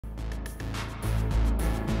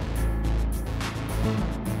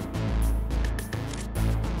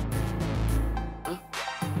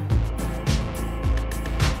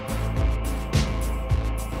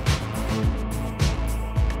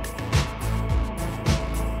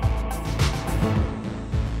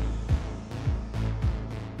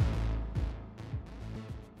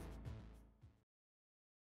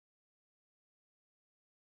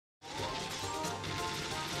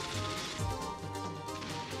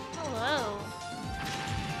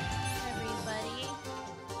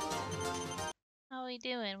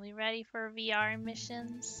ready for VR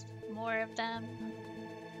missions. More of them.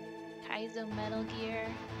 Kaizo Metal Gear.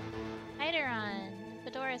 Hyderon.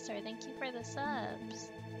 Fedorasaur, thank you for the subs.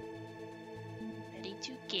 Ready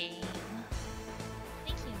to game.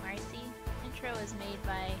 Thank you, Marcy. Intro is made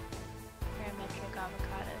by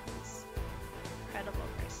ParametricAvocado, who's an incredible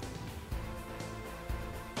person.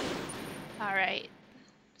 Alright.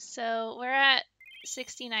 So we're at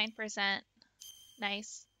 69%.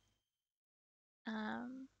 Nice.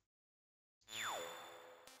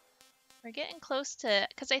 We're getting close to,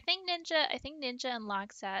 because I think Ninja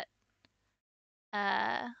unlocks at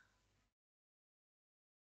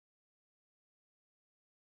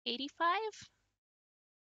 85.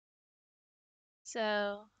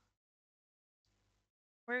 So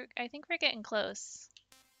I think we're getting close.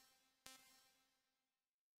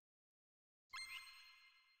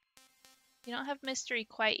 We don't have mystery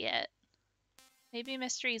quite yet. Maybe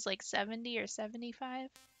mystery is like 70 or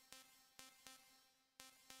 75.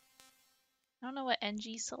 I don't know what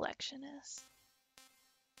NG selection is.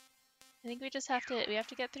 I think we just have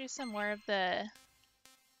to get through some more of the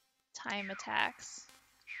time attacks.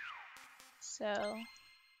 So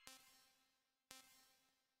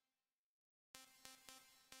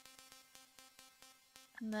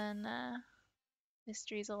and then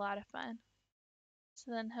mystery's a lot of fun.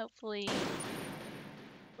 So then hopefully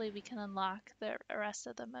we can unlock the rest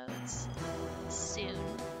of the modes soon.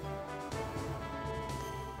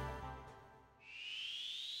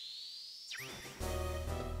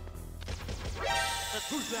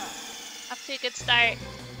 Who's that? Off to a good start.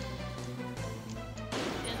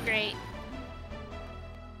 Doing great.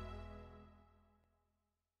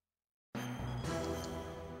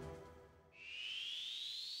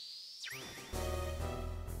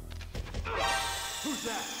 Who's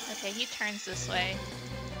that? Okay, he turns this way.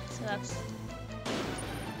 So that's...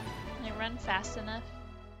 Can I run fast enough?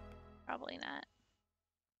 Probably not.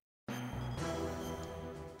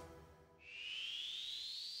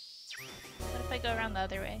 What if I go around the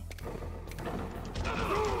other way?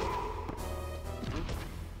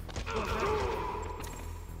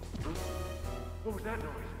 What was that noise?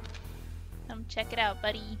 Come check it out,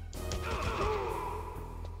 buddy.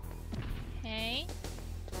 Okay.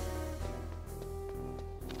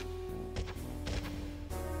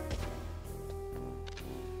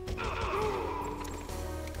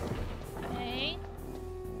 Okay.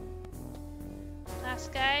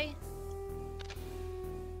 Last guy.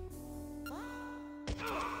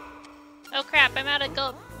 Oh crap, I'm out of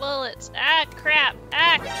bullets. Ah, crap.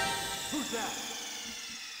 Ah! Who's that?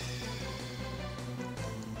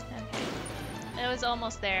 Okay. It was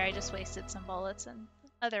almost there. I just wasted some bullets and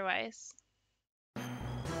otherwise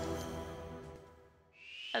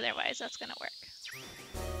that's gonna work.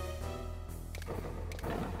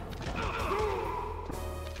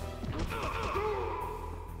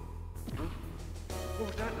 What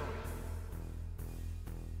was that noise?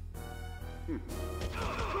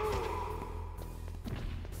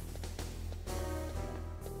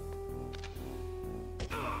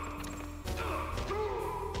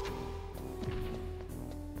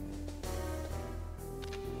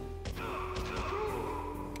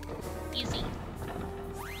 Easy.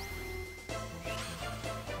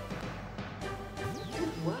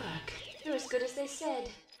 Good work. You're as good as they said.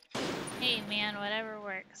 Hey man, whatever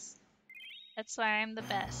works. That's why I'm the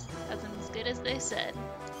best, because I'm as good as they said.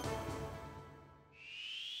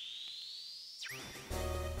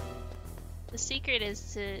 The secret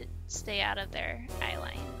is to stay out of their eye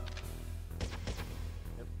line.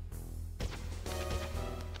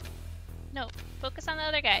 No, focus on the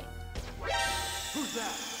other guy. Who's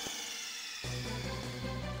that?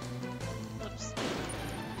 Whoops.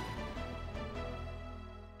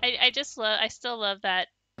 I still love that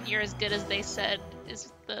 "you're as good as they said"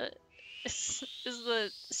 is the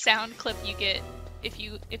sound clip you get if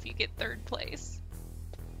you get third place.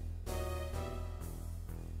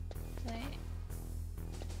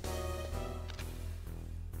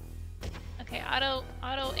 Okay,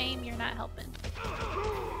 auto aim, you're not helping.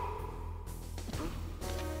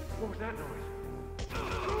 What was that noise?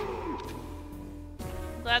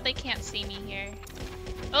 I'm glad they can't see me here.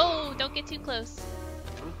 Oh, don't get too close.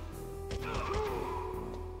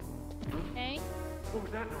 Okay. What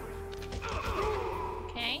was that noise?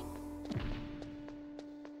 Okay.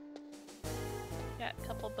 Got a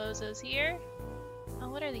couple bozos here. Oh,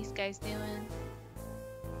 what are these guys doing?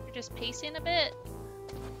 They're just pacing a bit.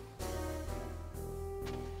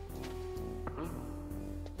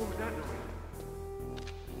 What was that noise?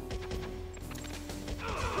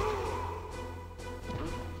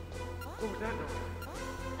 What was that noise?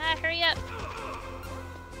 Ah, hurry up.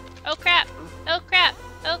 Oh crap. Oh crap.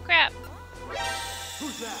 Oh crap!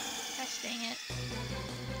 Who's that? Gosh dang it.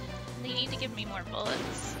 They need to give me more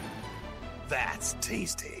bullets. That's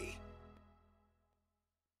tasty.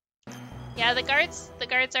 Yeah, the guards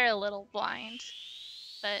are a little blind.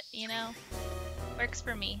 But, you know, works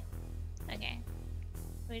for me. Okay.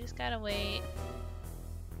 We just gotta wait.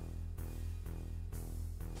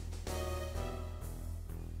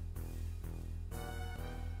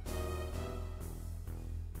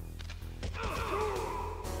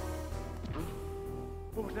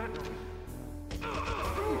 What was that noise?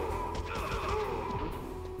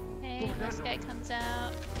 Okay, this guy comes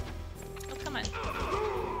out. Oh, come on.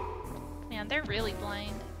 Man, they're really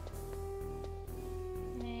blind.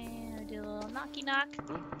 Okay, I'll do a little knocky knock.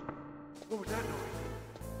 What was that noise?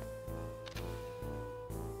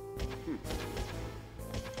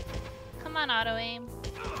 Come on, auto aim.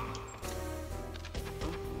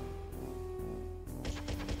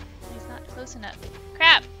 He's not close enough.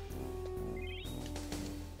 Crap!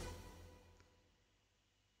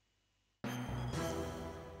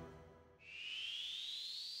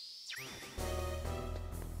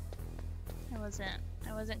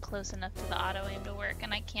 I wasn't close enough to the auto aim to work,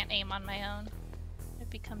 and I can't aim on my own. I've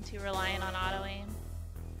become too reliant on auto aim.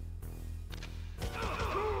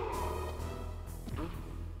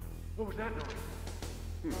 What was that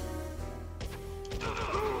noise?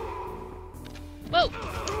 Whoa!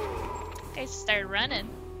 Guys started running.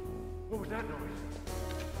 What was that noise?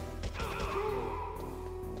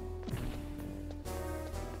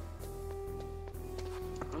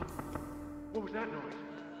 What was that noise?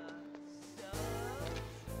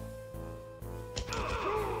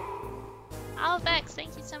 Alvex,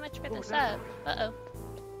 thank you so much for the sub. Uh-oh.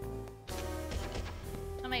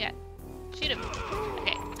 Oh my god. Shoot him.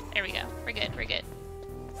 Okay, there we go. We're good, we're good.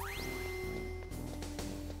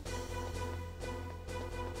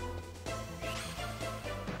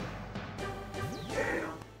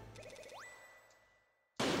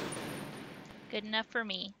 Good enough for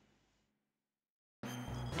me.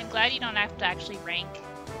 I'm glad you don't have to actually rank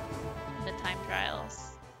in the time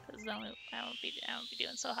trials, because then I won't be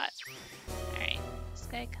doing so hot. Alright, this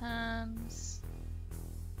guy comes.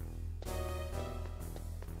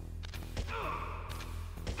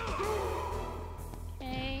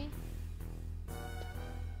 Okay.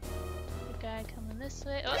 The guy coming this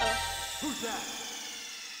way. Uh-oh. Who's that?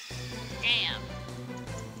 Damn.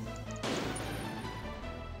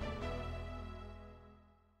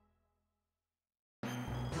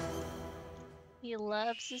 He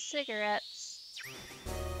loves his cigarettes.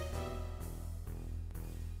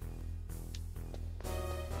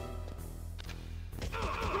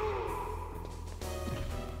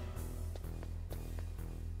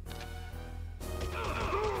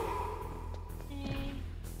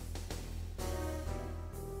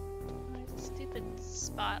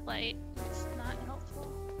 Spotlight. That's not helpful.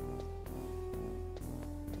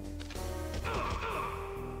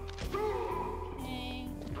 Okay.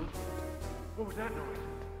 What was that noise?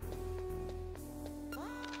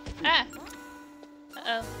 Ah!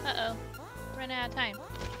 Uh-oh, uh-oh. Running out of time.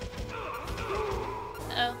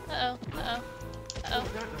 Uh-oh, uh-oh, uh-oh. Uh-oh, uh-oh,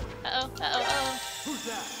 uh-oh, uh-oh. Who's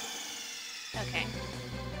that? Okay.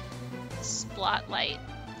 Spotlight.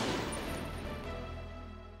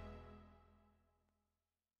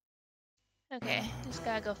 Okay, just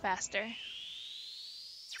gotta go faster.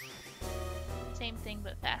 Same thing,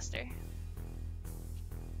 but faster.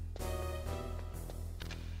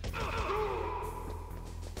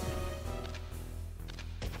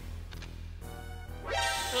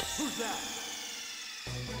 Oops. Who's that?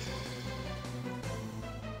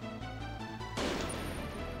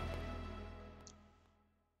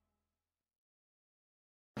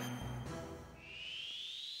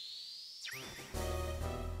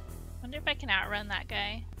 Wonder if I can outrun that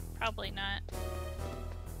guy. Probably not.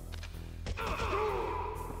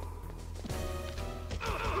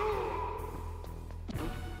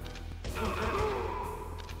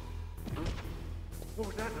 What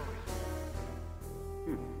was that noise?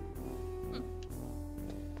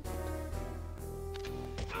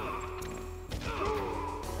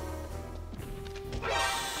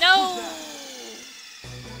 No!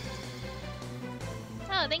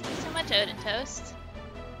 Oh, thank you so much, Odin Toast.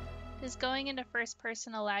 Does going into first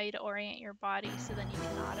person allow you to orient your body so then you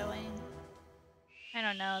can auto aim? I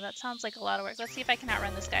don't know, that sounds like a lot of work. Let's see if I can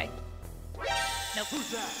outrun this guy. Nope. Who's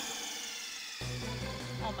that?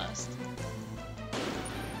 Almost.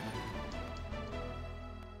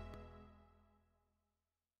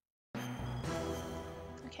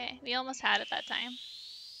 Okay, we almost had it that time.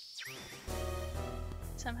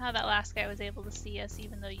 Somehow that last guy was able to see us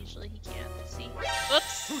even though usually he can't see.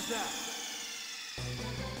 Whoops! Who's that?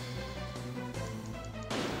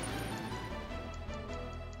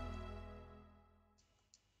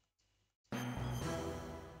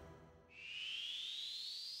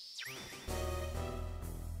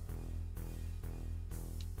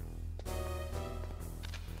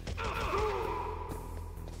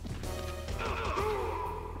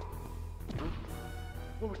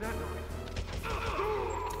 that noise?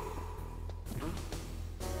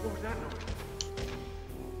 What was that noise?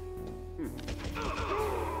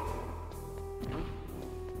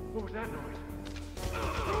 What was that noise?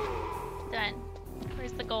 Done.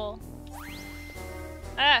 Where's the goal?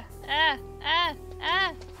 Ah! Ah! Ah!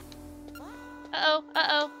 Ah! Uh-oh!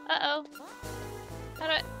 Uh-oh! Uh-oh! How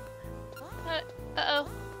do I... Uh-oh!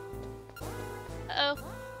 Uh-oh!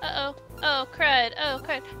 Uh-oh! Oh, crud! Oh,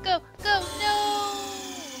 crud! Go! Go! No!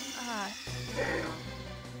 Ah.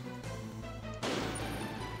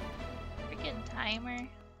 Freaking timer.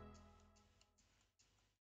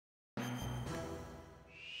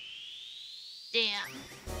 Damn.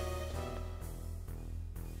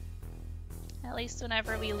 At least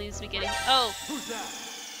whenever we lose, we get a— Oh! Who's that?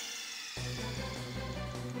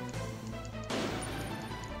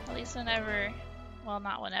 At least whenever— Well,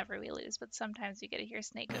 not whenever we lose, but sometimes we get to hear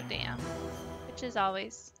Snake go damn. Which is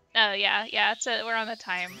always— Oh, yeah, yeah, we're on the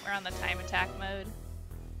time attack mode.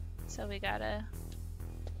 So we gotta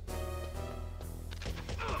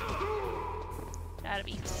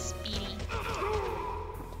be speedy.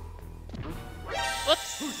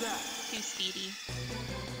 Whoops! Who's that? Too speedy.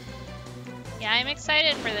 Yeah, I'm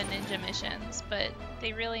excited for the ninja missions, but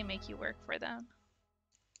they really make you work for them.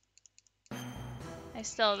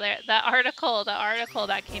 That article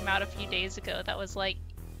that came out a few days ago that was like,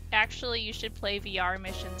 actually you should play VR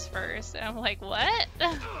missions first. And I'm like, what?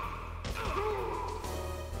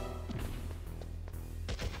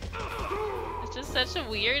 It's just such a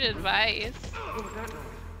weird advice. What was that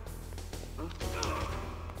noise?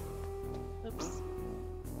 Oops.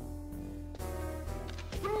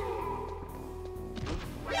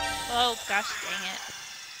 Oh gosh dang it.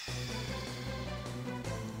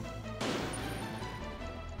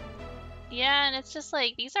 Yeah, and it's just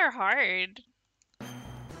like, these are hard.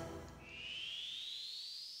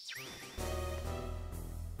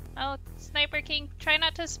 Oh, Sniper King, try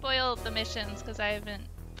not to spoil the missions because I haven't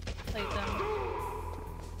played them.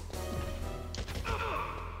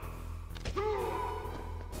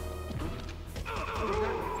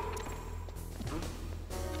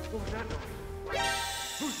 What was that noise?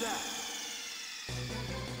 Who's that?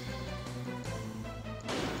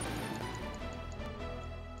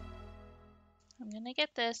 I'm gonna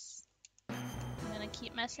get this. I'm gonna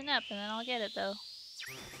keep messing up and then I'll get it though.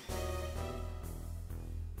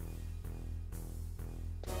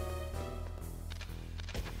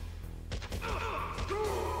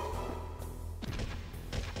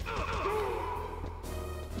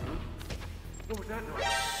 What was that noise?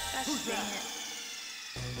 Gosh Who's dang that? it.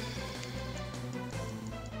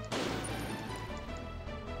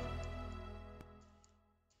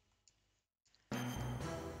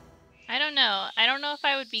 I don't know if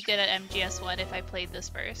I would be good at MGS1 if I played this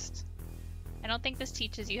first. I don't think this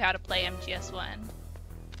teaches you how to play MGS1.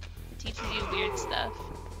 It teaches you weird stuff.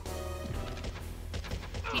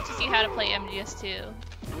 It teaches you how to play MGS2.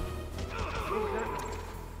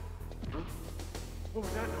 What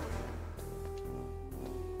was that noise?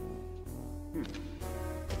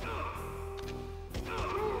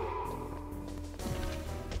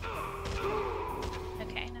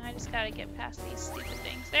 Okay, now I just gotta get past these stupid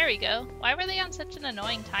things. There we go. Why were they on such an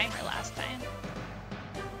annoying timer last time?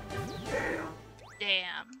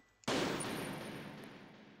 Damn.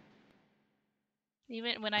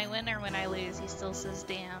 Even when I win or when I lose, he still says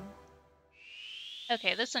damn.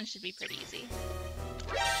 Okay, this one should be pretty easy.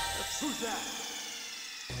 Oops. Who's that?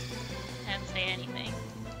 I didn't say anything.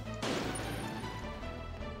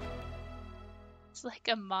 It's like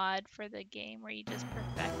a mod for the game where you just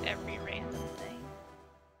perfect every random thing.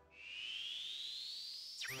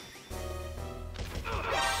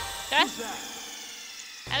 Gosh,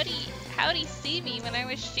 how'd he see me when I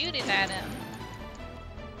was shooting at him?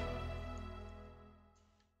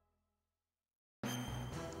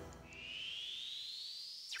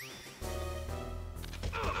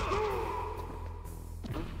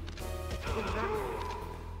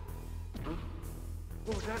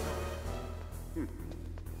 What was that noise?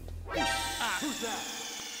 Ah, Who's that?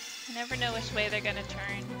 I never know which way they're gonna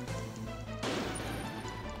turn.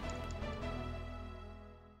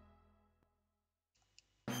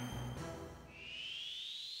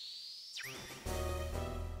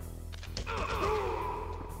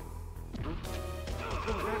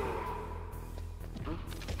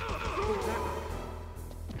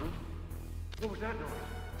 What was that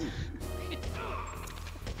noise?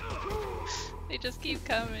 They just keep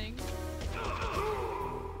coming.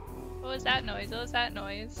 What was that noise? What was that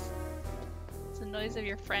noise? It's the noise of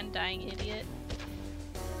your friend dying, idiot.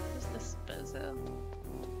 Who's this bozo?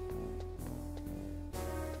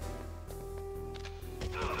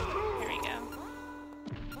 Here we go.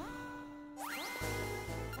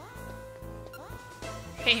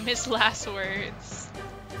 Famous last words.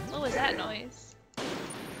 What was that noise?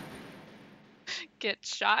 Get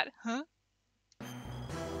shot? Huh?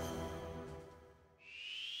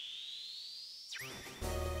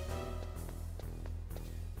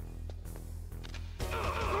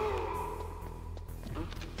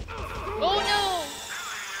 Oh no!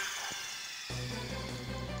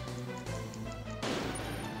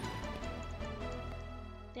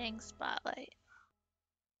 Dang spotlight.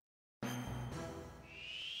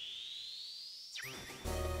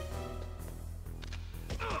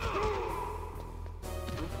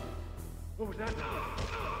 What was that?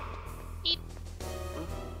 Eat.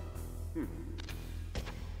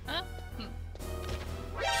 Huh?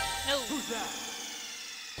 No. Who's that?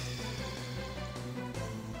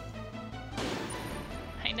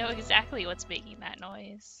 I know exactly what's making that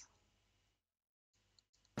noise.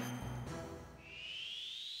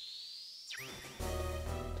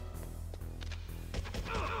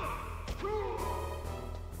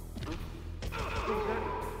 Who's that?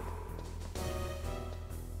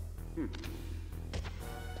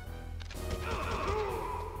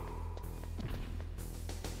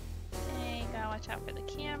 Hey, gotta watch out for the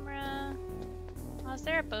camera. Oh, is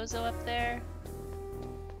there a bozo up there?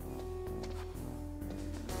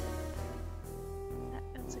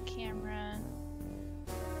 That's a camera.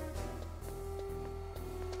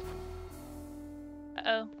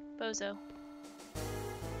 Uh-oh, bozo.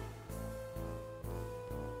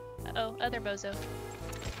 Uh-oh, other bozo.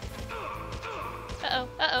 Uh-oh,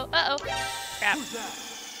 uh-oh, uh-oh. Crap. Who's that?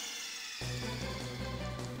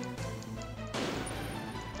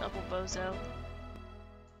 Double bozo.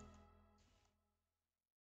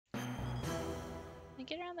 Can I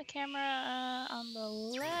get around the camera on the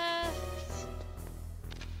left?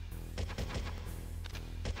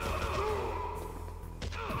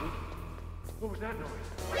 What was that noise?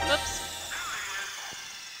 Whoops.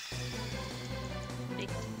 Big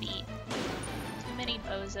feet. Too many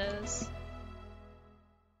bozos.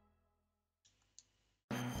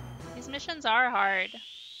 These missions are hard.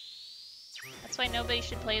 That's why nobody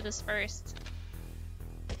should play this first.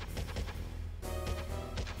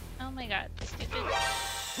 Oh my god, stupid.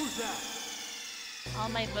 Who's that? All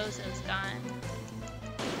my bozos gone.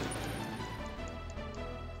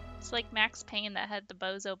 It's like Max Payne that had the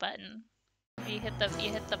bozo button. Where you hit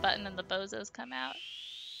the button and the bozos come out.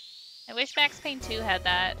 I wish Max Payne 2 had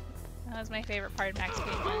that. That was my favorite part of Max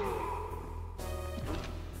Payne 1.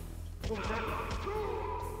 What was that?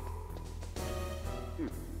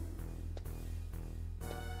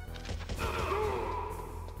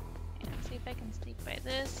 Let's see if I can sneak by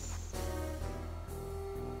this.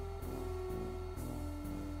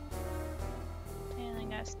 And I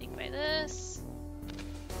gotta sneak by this.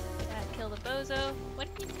 Gotta kill the bozo. What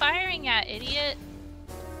are you firing at, idiot?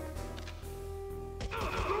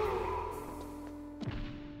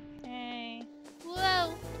 Okay.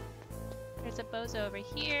 Whoa! There's a bozo over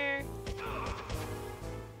here.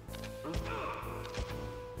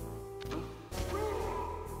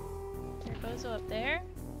 Is there a bozo up there?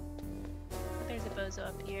 Oh, there's a bozo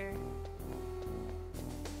up here.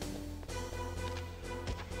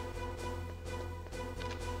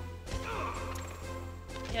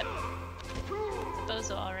 Yep. It's a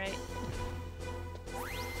bozo, alright.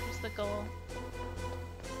 Where's the goal?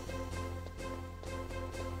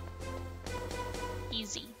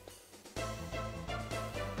 Easy.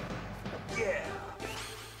 Yeah.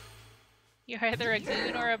 You're either a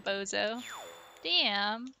goon or a bozo.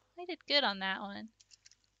 Damn. I did good on that one.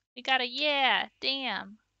 We got a yeah.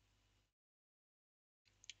 Damn.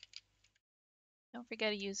 Don't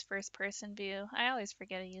forget to use first person view. I always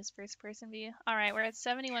forget to use first person view. Alright, we're at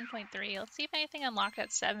 71.3. Let's see if anything unlocked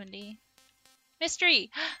at 70.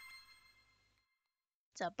 Mystery!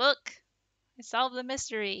 It's a book. I solved the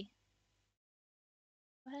mystery.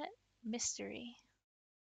 What mystery?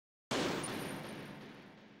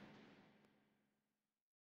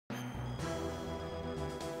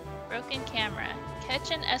 Broken camera.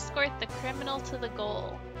 Catch and escort the criminal to the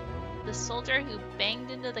goal. The soldier who banged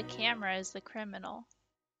into the camera is the criminal.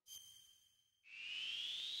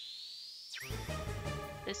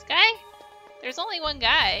 This guy? There's only one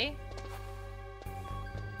guy.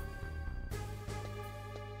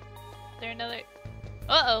 Is there another?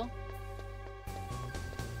 Uh-oh.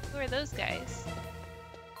 Who are those guys?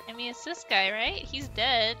 I mean, it's this guy, right? He's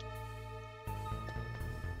dead.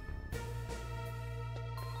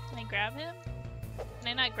 Can I grab him? Can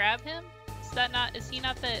I not grab him? Is he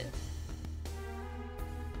not the...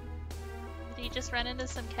 Did he just run into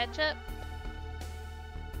some ketchup?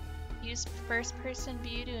 Use first person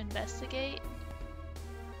view to investigate.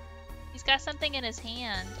 He's got something in his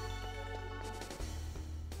hand.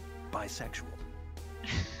 bisexual.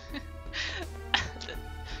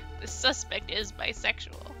 The suspect is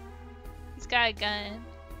bisexual. He's got a gun.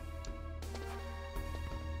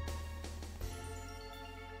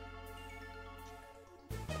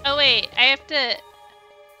 Oh wait, I have to...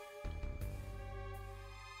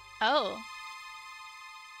 Oh.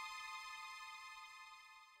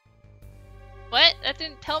 What? That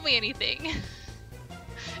didn't tell me anything.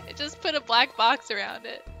 It just put a black box around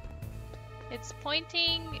it. It's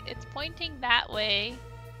pointing that way.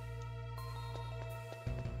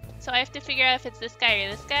 So I have to figure out if it's this guy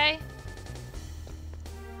or this guy.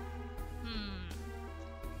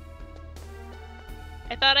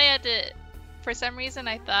 I thought I had to, for some reason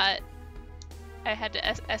I thought I had to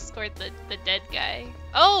escort the dead guy.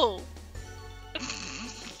 Oh!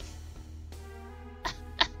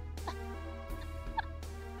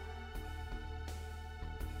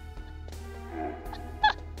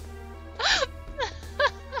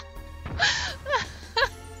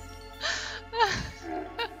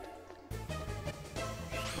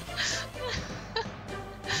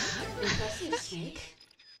 Impressive, Snake.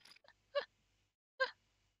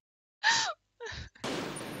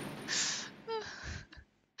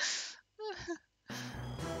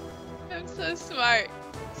 I'm so smart.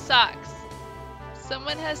 Socks.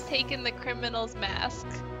 Someone has taken the criminal's mask.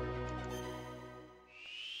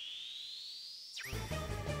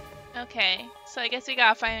 Okay, so I guess we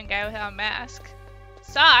gotta find a guy without a mask.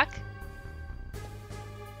 Sock?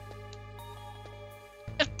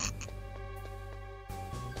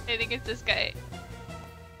 I think it's this guy.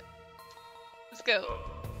 Let's go.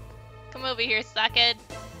 Come over here, sockhead.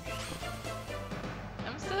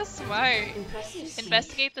 I'm so smart. Impressive, Snake.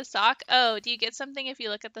 Investigate the sock. Oh, do you get something if you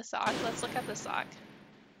look at the sock? Let's look at the sock.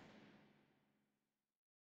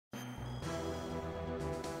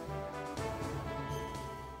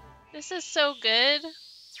 This is so good.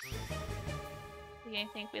 Do you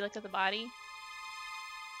think we look at the body?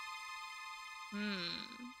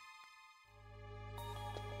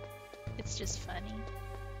 It's just funny.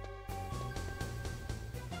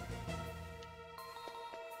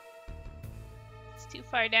 It's too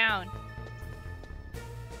far down.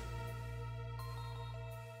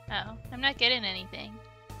 Oh, I'm not getting anything.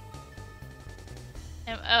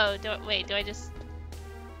 Oh, wait, do I just...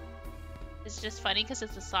 It's just funny because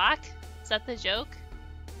it's a sock? Is that the joke?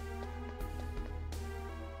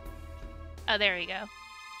 Oh, there we go.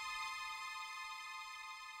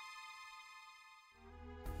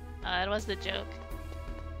 Oh, that was the joke.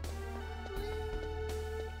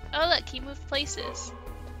 Oh look, he moved places.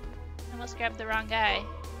 I almost grabbed the wrong guy.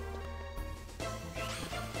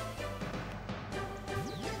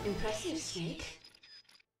 Impressive, Snake.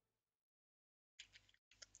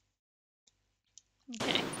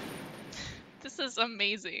 Okay. This is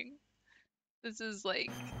amazing. This is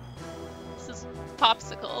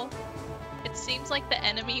popsicle. It seems like the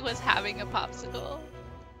enemy was having a popsicle.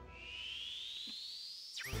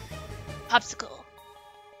 Popsicle.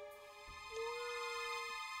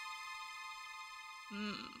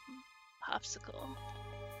 Popsicle.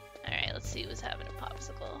 Alright, let's see who's having a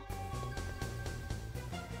popsicle.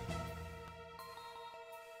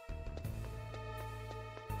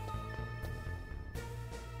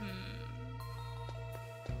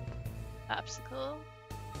 Popsicle.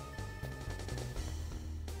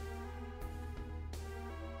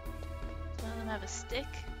 Does one of them have a stick?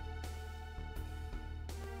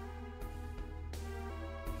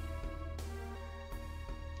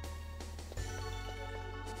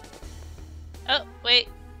 Oh, wait.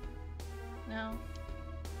 No.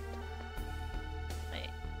 Wait.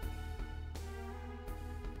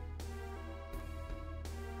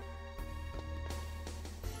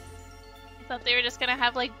 I thought they were just gonna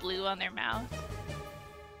have like blue on their mouth.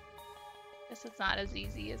 Guess it's not as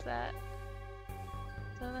easy as that.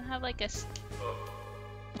 So they have like a...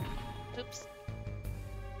 Oops.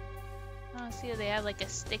 Oh, see, they have like a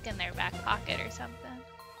stick in their back pocket or something.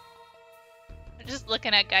 I'm just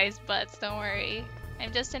looking at guys' butts, don't worry.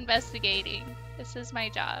 I'm just investigating. This is my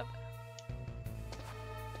job.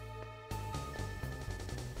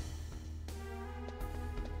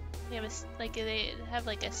 They have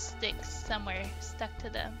like a stick somewhere stuck to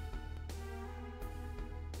them.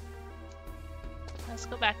 Let's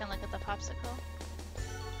go back and look at the popsicle.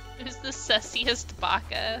 Who's the sussiest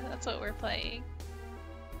baka? That's what we're playing.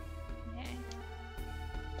 Okay.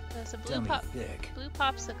 So it's a blue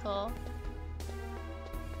popsicle.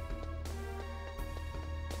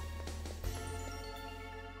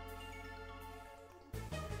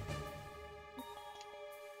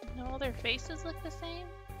 No, all their faces look the same?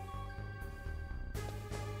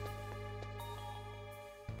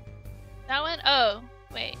 That one? Oh,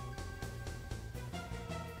 wait.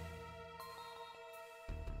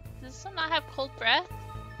 this one not have cold breath?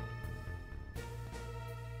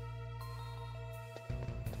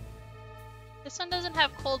 This one doesn't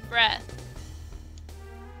have cold breath.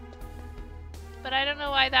 But I don't know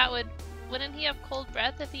why that would... Wouldn't he have cold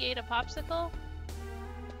breath if he ate a popsicle?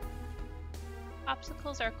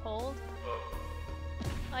 Popsicles are cold?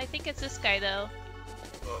 Well, I think it's this guy though.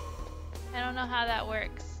 I don't know how that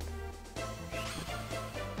works.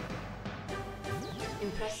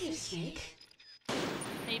 Impressive, Snake.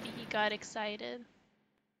 Maybe he got excited.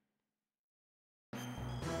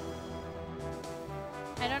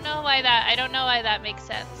 I don't know why that makes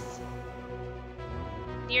sense.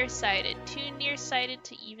 Nearsighted. Too nearsighted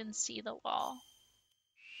to even see the wall.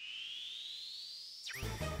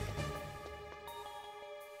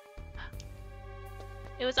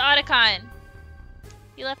 It was Otacon.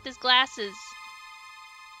 He left his glasses.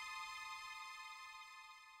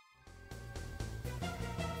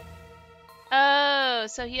 Oh,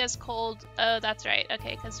 so he has cold. Oh, that's right.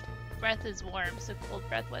 Okay, because breath is warm, so cold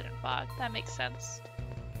breath wouldn't fog. That makes sense.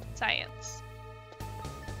 Science.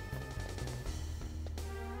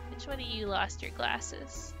 Which one of you lost your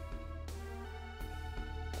glasses?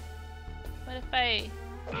 What if I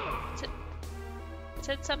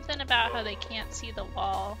said something about how they can't see the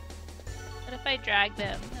wall? What if I drag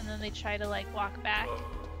them and then they try to like walk back?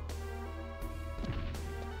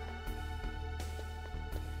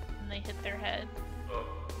 And they hit their head.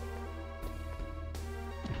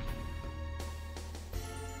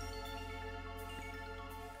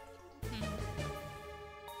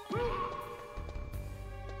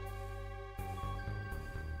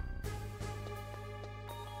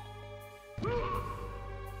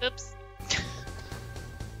 Oops.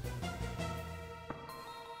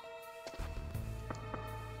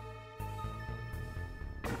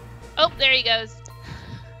 Oh, there he goes.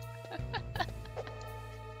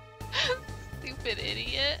 Stupid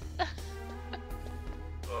idiot.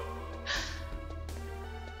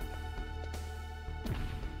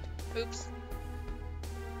 Oops.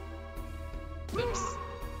 Oops.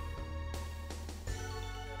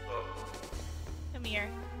 Come here.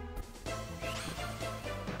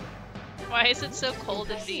 Why is it so cold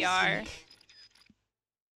in VR?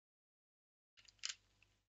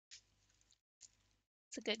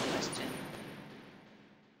 It's a good question.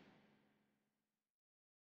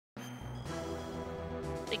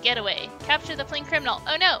 The getaway. Capture the fleeing criminal.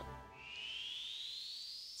 Oh no!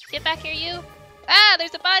 Get back here, you! Ah,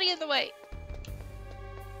 there's a body in the way!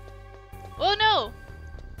 Oh no!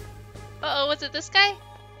 Uh-oh, was it this guy?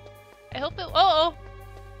 I hope it- oh!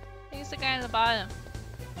 I think it's the guy on the bottom.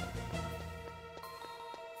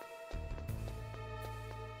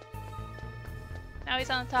 Now he's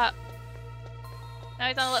on the top. Now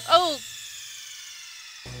he's on the left. Oh!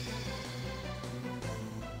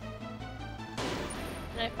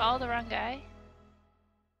 Did I follow the wrong guy?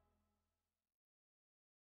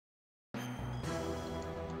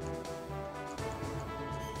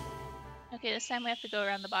 Okay, this time we have to go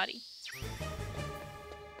around the body.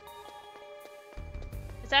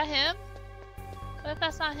 Is that him? What if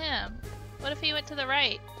that's not him? What if he went to the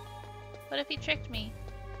right? What if he tricked me?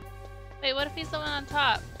 Wait, what if he's the one on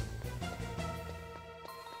top?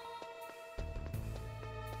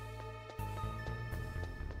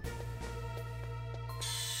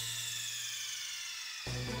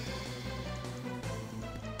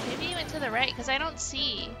 Maybe he went to the right, because I don't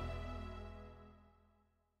see.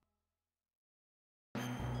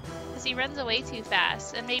 Because he runs away too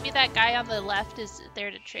fast, and maybe that guy on the left is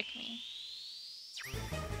there to trick me.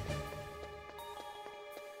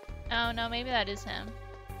 Oh no, maybe that is him.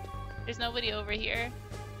 There's nobody over here.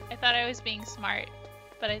 I thought I was being smart,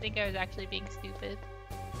 but I think I was actually being stupid.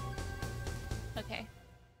 Okay.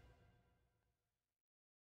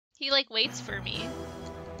 He like waits for me.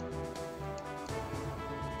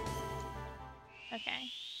 Okay.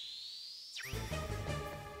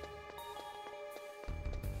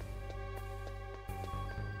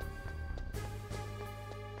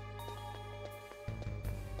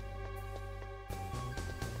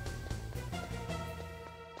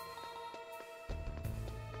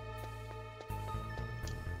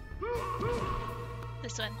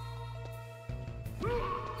 This one.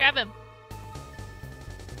 Grab him.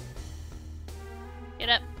 Get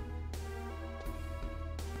up.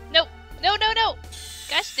 Nope. No, no, no!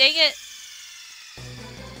 Gosh dang it.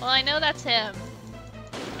 Well, I know that's him.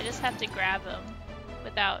 I just have to grab him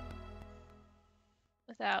without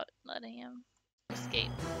letting him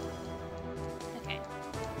escape. Okay.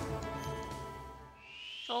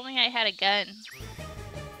 If only I had a gun.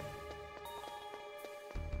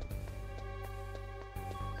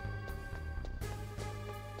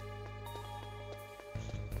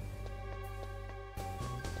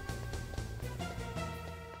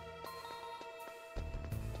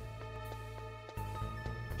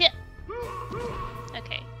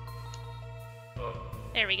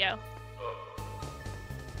 There we go.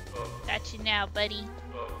 Got you now, buddy.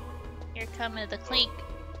 Here coming the clink.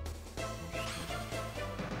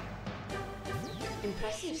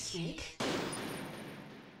 Impressive, Snake.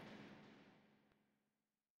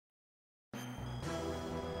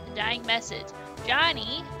 Dying message.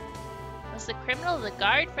 Johnny? Was the criminal the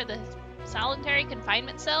guard for the solitary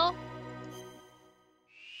confinement cell?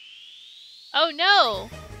 Oh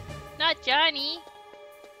no! Not Johnny!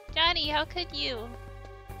 Johnny, how could you?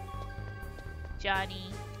 Johnny.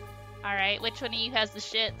 Alright, which one of you has the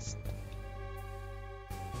shits?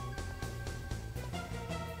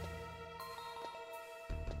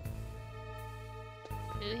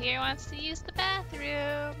 Who here wants to use the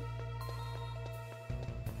bathroom?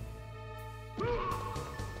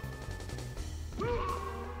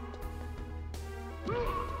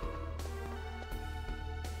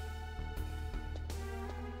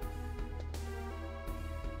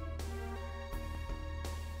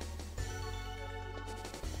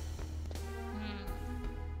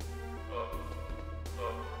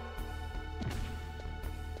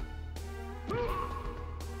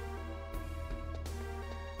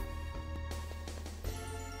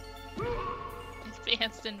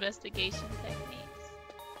 Advanced investigation techniques.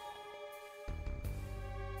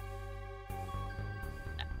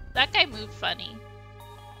 That guy moved funny.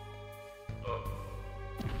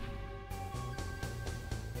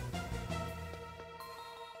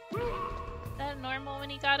 Is that normal when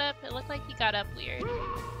he got up? It looked like he got up weird.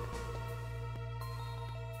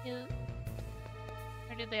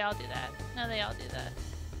 Or did they all do that? No, they all do that.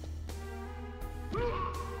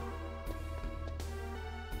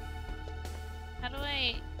 How do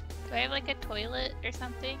I have like a toilet or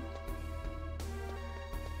something?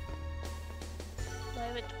 Do I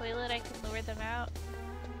have a toilet I can lure them out?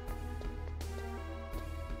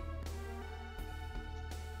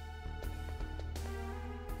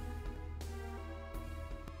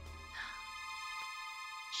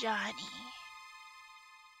 Johnny.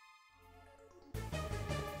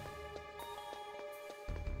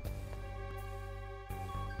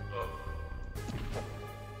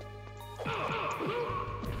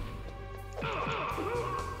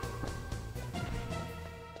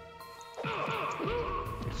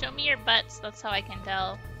 Show me your butts, that's how I can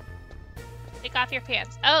tell. Take off your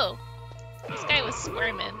pants. Oh! This guy was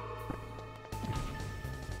squirming.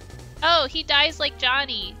 Oh, he dies like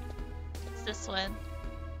Johnny. It's this one.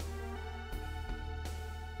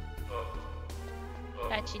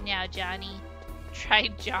 Got you now, Johnny. Try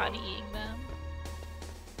Johnnying them.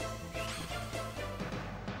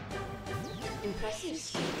 Impressive,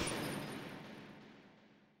 Snake.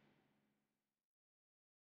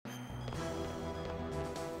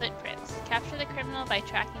 Footprints. Capture the criminal by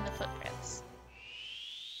tracking the footprints.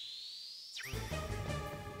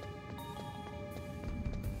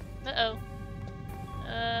 Uh-oh.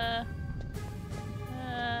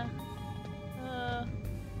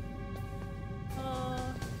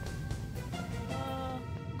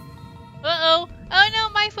 Uh-oh! Oh no,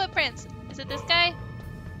 my footprints! Is it this guy?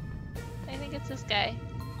 I think it's this guy.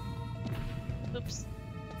 Oops.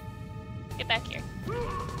 Get back here.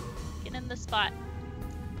 Get in the spot.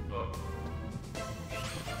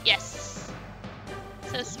 Yes!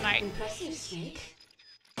 So smart. Impressive, Snake.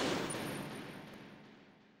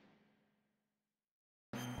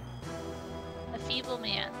 A feeble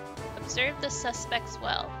man. Observe the suspects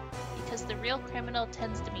well, because the real criminal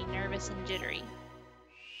tends to be nervous and jittery.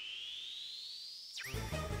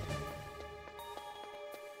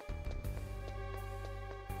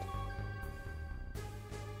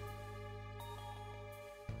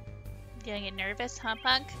 Gonna get nervous, huh,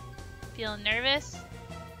 punk? Feeling nervous?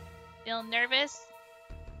 Feeling nervous?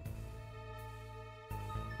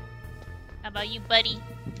 How about you, buddy?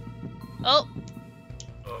 Oh!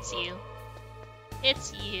 It's you.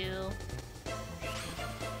 It's you.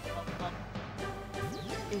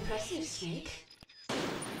 Impressive, Snake.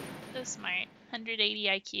 So smart. 180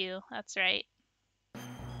 IQ. That's right.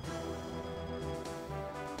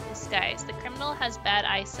 Disguise. The criminal has bad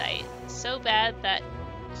eyesight. So bad that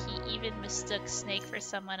he even mistook Snake for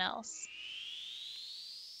someone else.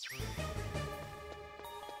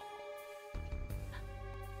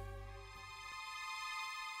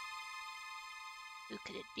 Who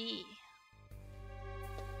could it be?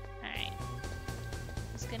 Alright.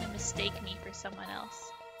 Who's gonna mistake me for someone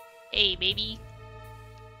else? Hey, baby.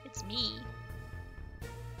 It's me.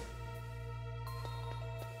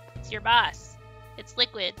 It's your boss. It's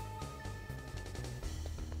Liquid.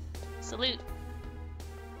 Salute.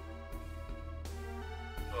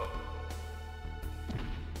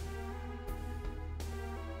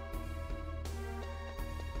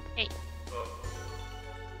 Hey.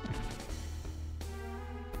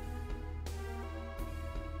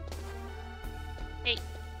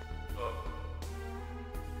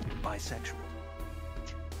 bisexual.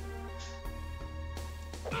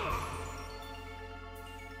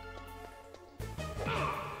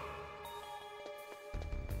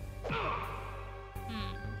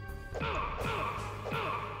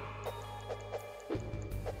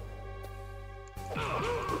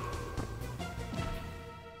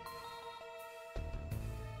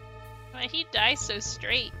 Why he dies so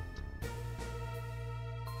straight?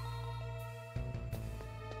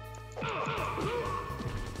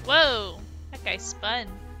 Whoa! That guy spun.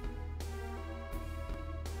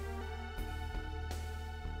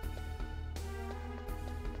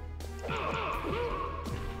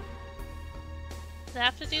 Does it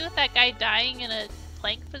have to do with that guy dying in a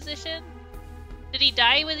plank position? Did he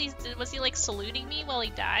die with was he like saluting me while he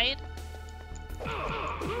died?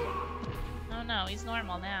 Oh no, he's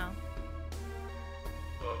normal now.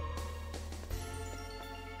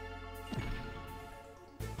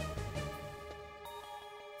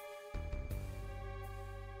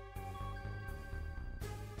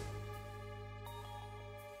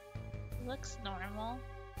 Looks normal.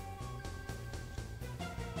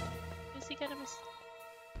 Is he gonna miss?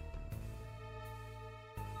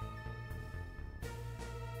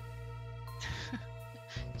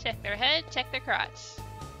 Check their head, check their crotch.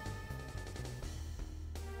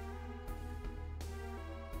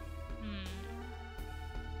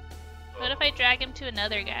 What if I drag him to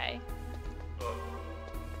another guy?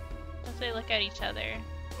 What if they look at each other?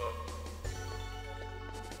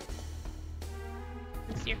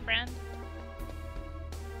 Is this your friend?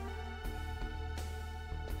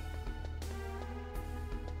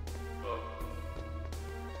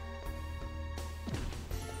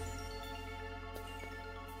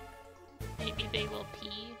 Maybe they will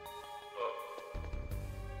pee.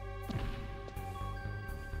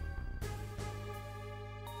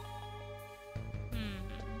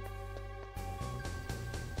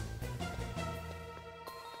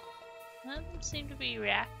 None of them seem to be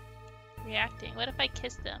reacting. What if I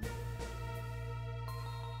kiss them?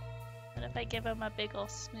 What if I give them a big ol'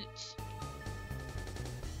 smooch?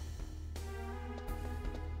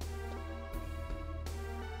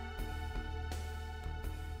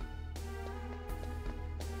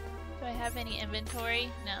 Do I have any inventory?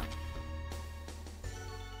 No.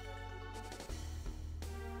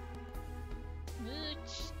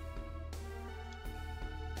 Smooch.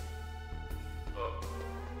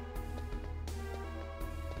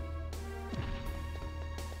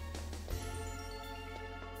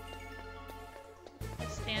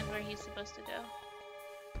 Let's stand where he's supposed to go.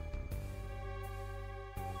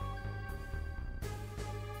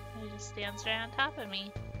 He just stands right on top of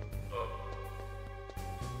me.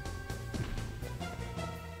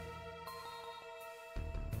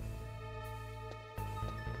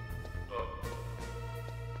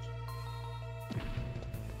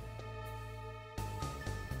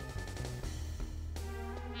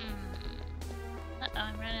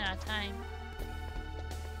 I'm running out of time.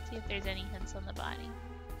 See if there's any hints on the body.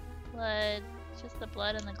 Blood. Just the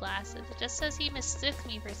blood and the glasses. It just says he mistook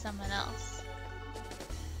me for someone else.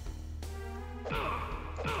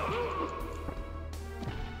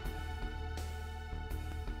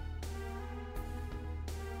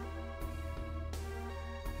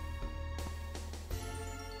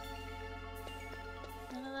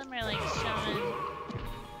 None of them are like showing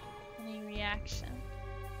any reaction.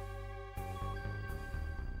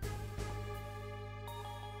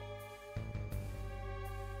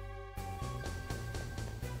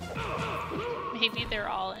 Maybe they're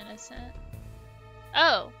all innocent.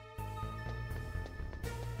 Oh!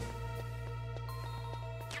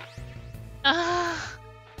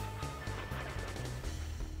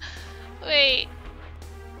 Wait.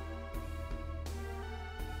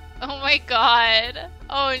 Oh my god.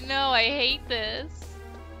 Oh no, I hate this.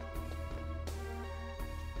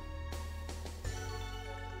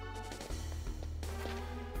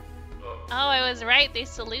 Oh, I was right. They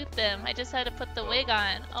salute them. I just had to put the wig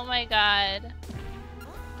on. Oh my god.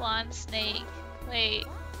 Blonde Snake. Wait,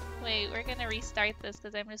 we're gonna restart this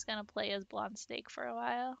because I'm just gonna play as Blonde Snake for a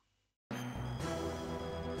while.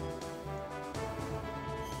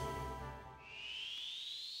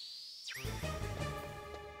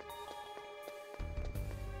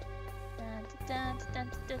 Dun, dun, dun,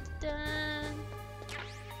 dun, dun, dun.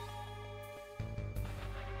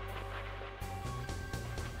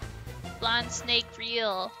 Blonde Snake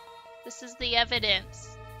real. This is the evidence.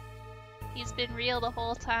 He's been real the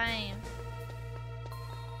whole time.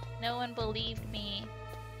 No one believed me.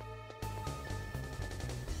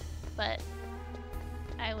 But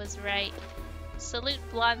I was right. Salute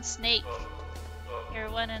Blonde Snake, your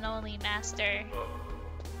one and only master.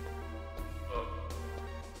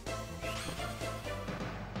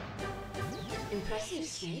 Impressive,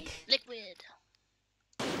 Snake. Liquid.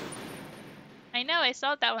 I know, I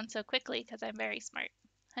solved that one so quickly because I'm very smart.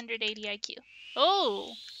 180 IQ.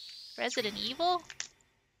 Oh! Resident Evil?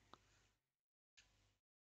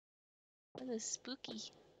 That is spooky.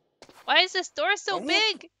 Why is this door so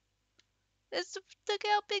big? Look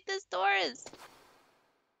how big this door is.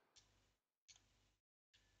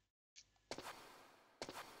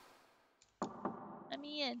 Let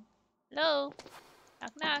me in. Hello?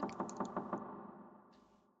 Knock knock.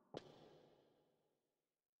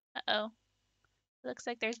 Uh-oh. Looks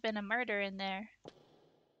like there's been a murder in there.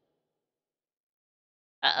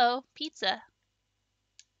 Uh-oh. Pizza.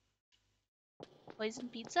 Poison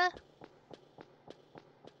pizza?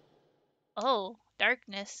 Oh,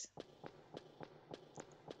 darkness.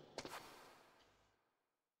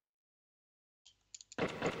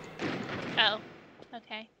 Oh,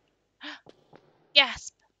 okay.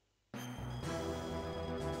 Gasp!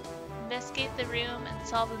 Investigate the room and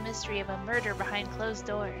solve the mystery of a murder behind closed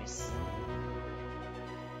doors.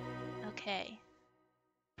 Okay.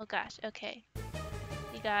 Oh gosh, okay.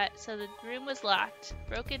 We got, so the room was locked.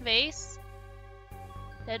 Broken vase.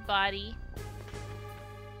 Dead body.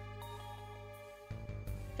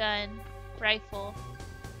 Gun. Rifle.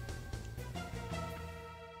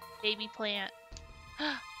 Baby plant.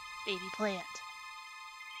 Baby plant.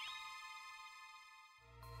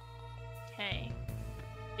 Okay.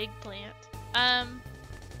 Big plant.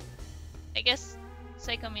 I guess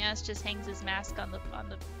Psycho Meows just hangs his mask on the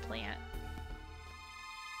plant.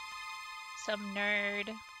 Some nerd.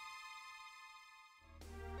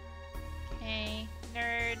 Okay,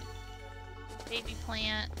 nerd. Baby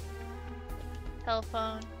plant.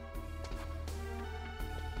 Telephone.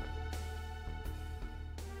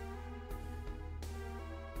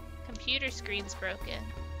 Computer screen's broken.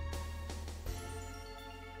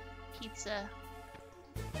 Pizza.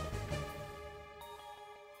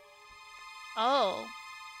 Oh.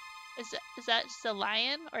 Is that just a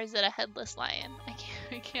lion or is it a headless lion?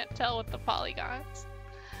 I can't tell with the polygons.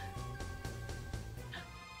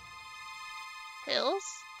 Pills?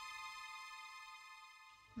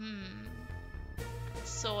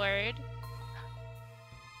 Sword.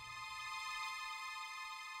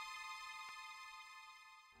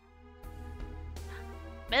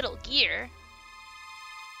 Metal Gear?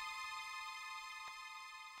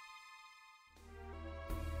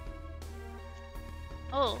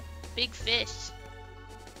 Oh, big fish. Is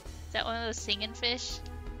that one of those singing fish?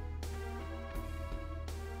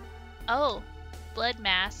 Oh, blood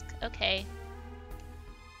mask. Okay.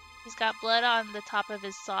 He's got blood on the top of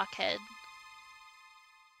his sock head.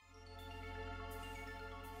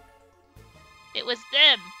 It was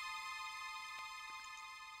them!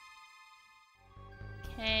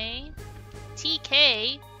 Okay.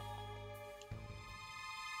 TK?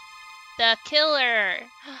 The killer!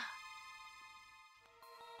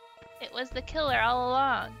 It was the killer all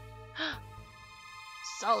along.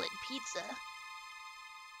 Solid pizza.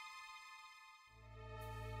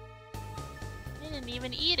 They didn't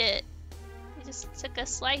even eat it. They just took a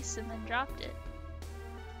slice and then dropped it.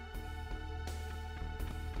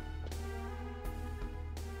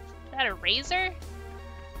 Is that a razor?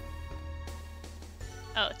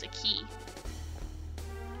 Oh, it's a key.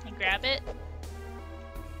 Can I grab it?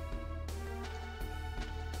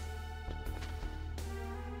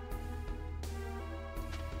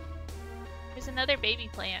 There's another baby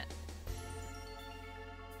plant.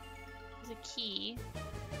 There's a key.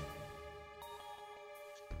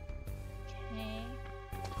 Okay.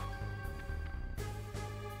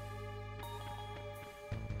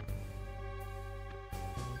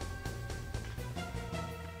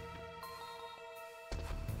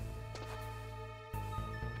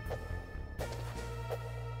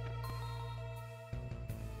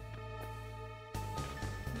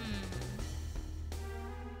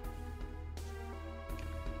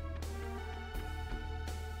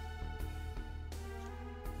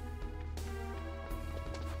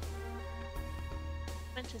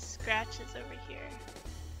 Bunch of scratches over here.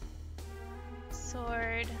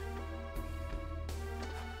 Sword.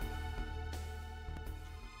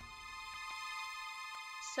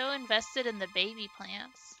 So invested in the baby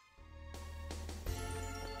plants.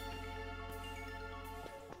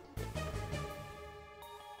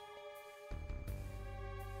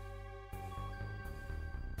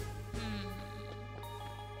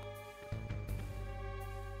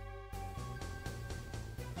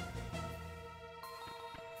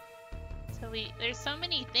 There's so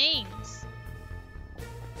many things.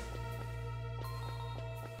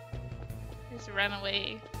 Just run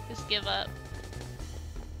away. Just give up.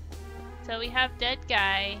 So we have dead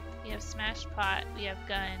guy. We have smashed pot. We have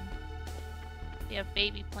gun. We have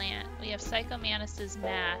baby plant. We have Psychomantis's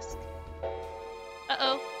mask.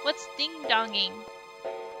 Uh-oh, what's ding-donging?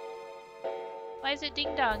 Why is it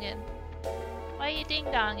ding-donging? Why are you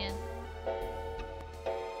ding-donging?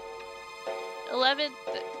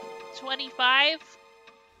 11:25?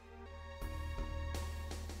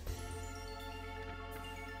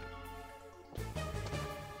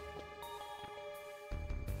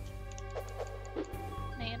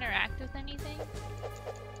 Can I interact with anything?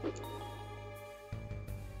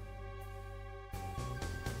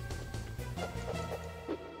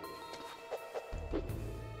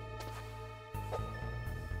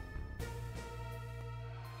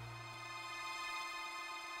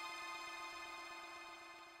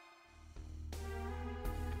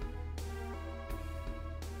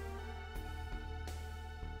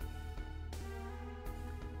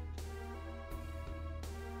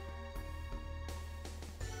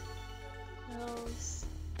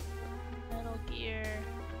 Metal Gear.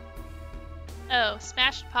 Oh,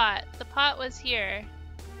 smashed pot. The pot was here.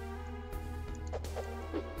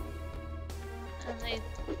 And they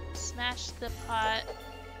smashed the pot.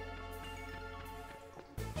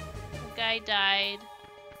 The guy died.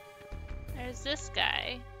 There's this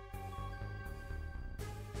guy.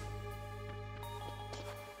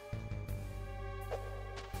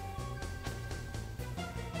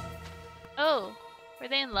 Oh, were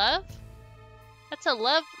they in love? That's a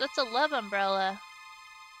love umbrella.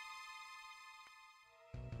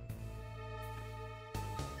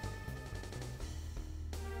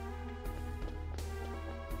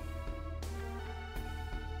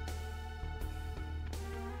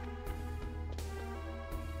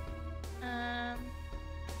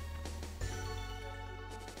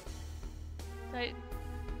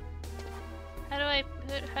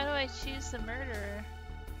 How do I choose the murderer?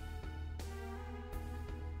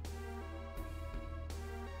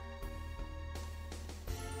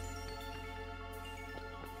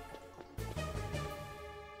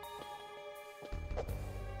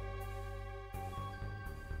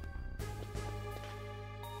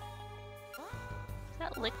 Is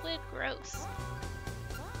that liquid? Gross.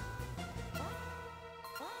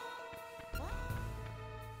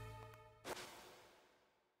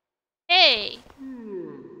 Hey!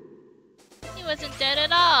 He wasn't dead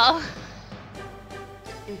at all!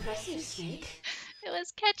 Impressive, Snake. It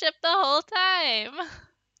was ketchup the whole time!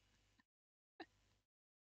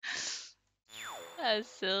 That was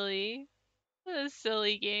silly. That was a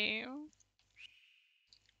silly game.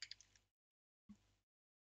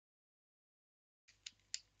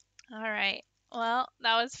 Alright, well,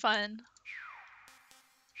 that was fun.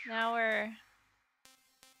 Now we're...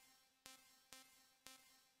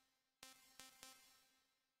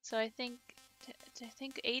 So I think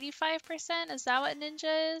 85%? Is that what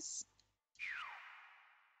ninja is?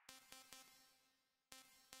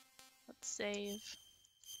 Let's save.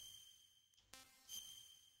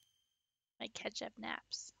 My ketchup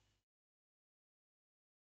naps.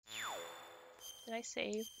 Did I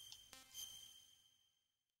save?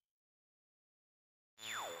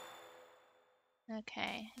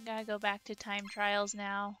 Okay, I gotta go back to time trials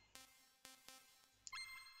now.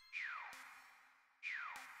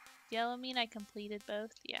 Yellow mean I completed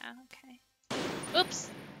both? Yeah, okay. Oops!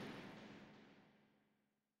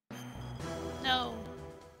 No!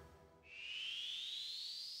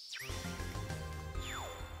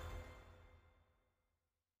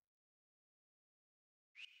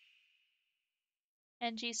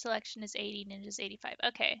 NG selection is 80, ninja's 85.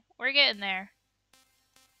 Okay, we're getting there.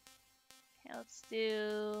 Okay, let's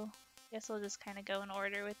do... I guess we'll just kind of go in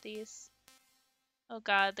order with these. Oh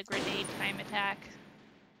god, the grenade time attack.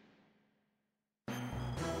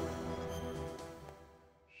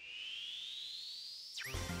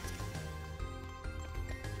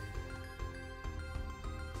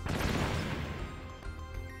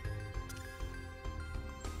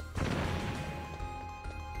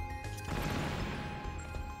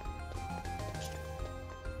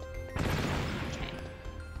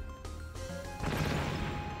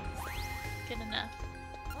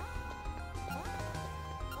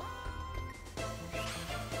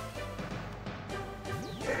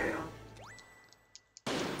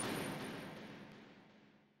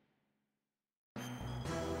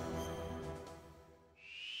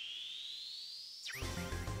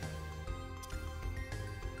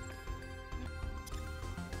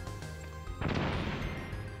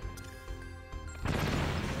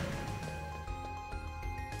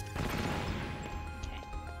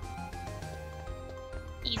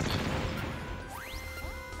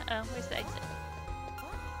 Oh, where's the exit?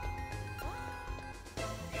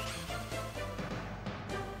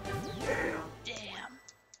 Damn.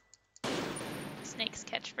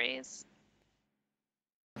 catchphrase.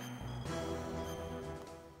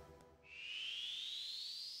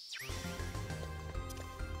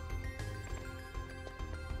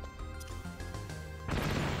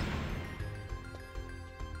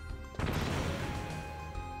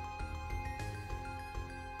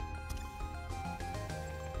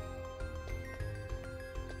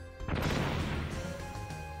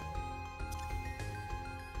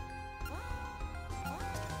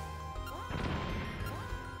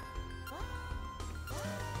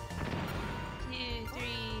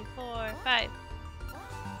 Five.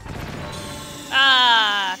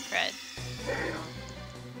 Ah, crud.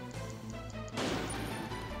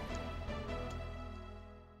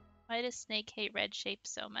 Why does Snake hate red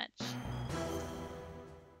shapes so much?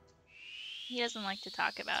 He doesn't like to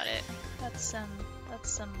talk about it. That's some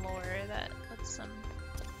lore that's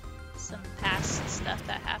some past stuff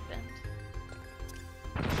that happened.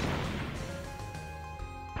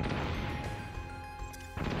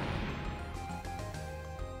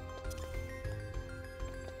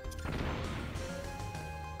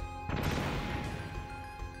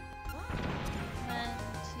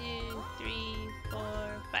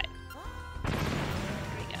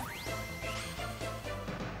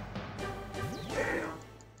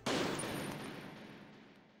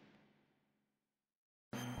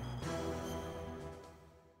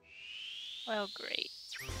 Oh, great.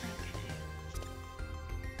 Okay.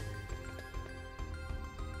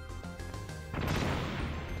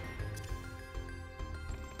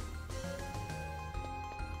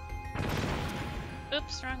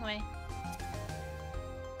 Oops, wrong way.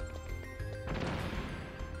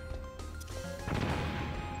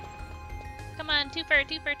 Come on, twofer,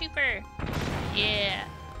 twofer, twofer! Yeah!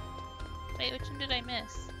 Wait, which one did I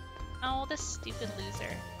miss? Oh, this stupid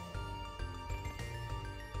loser.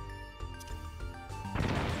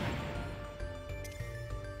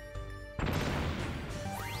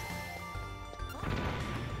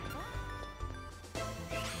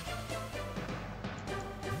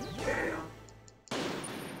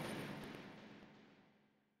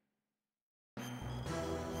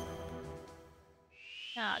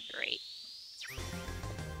 Ah, great.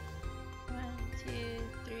 1, 2,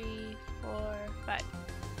 3, 4, 5.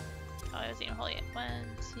 Oh, I wasn't even holding it. 1,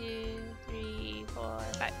 2, 3, 4,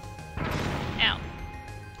 5. Ow.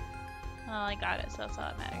 Oh, I got it, so that's all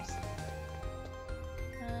that matters.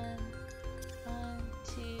 1,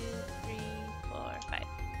 2, 3, 4, 5.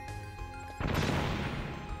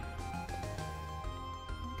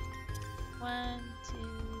 1, 2,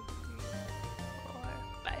 3, 4,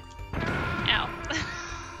 5. Ow.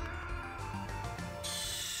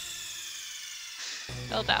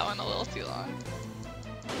 Held that one a little too long.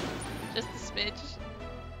 Just a smidge.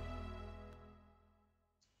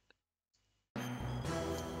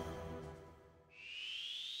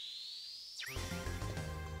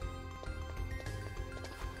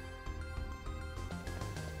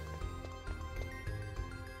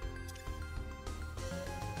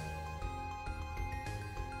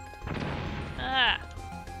 Ah.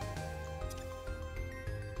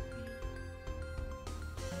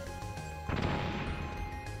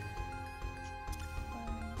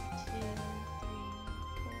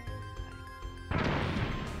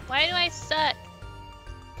 Why do I suck?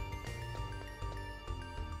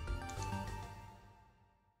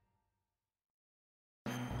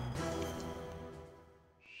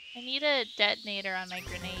 I need a detonator on my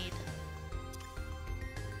grenade.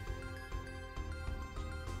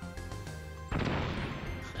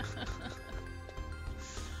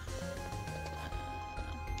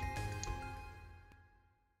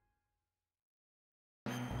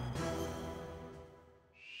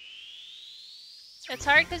 It's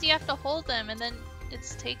hard because you have to hold them and then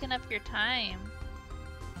it's taking up your time.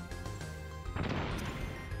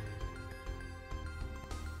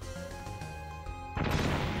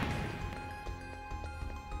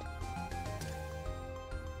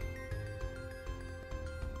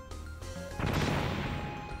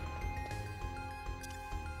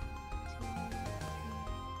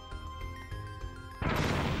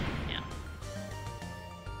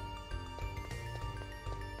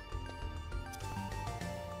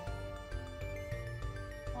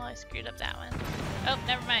 I screwed up that one. Oh,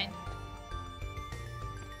 never mind.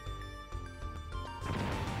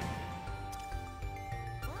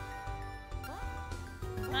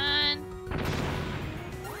 Come on.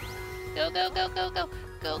 Go, go, go, go, go.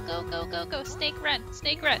 Go, go, go, go, go. Snake run.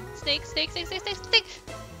 Snake run. Snake, snake, snake, snake, snake, snake.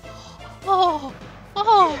 Oh,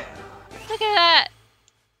 oh. Look at that.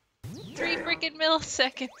 3 freaking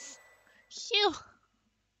milliseconds. Phew.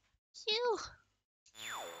 Phew.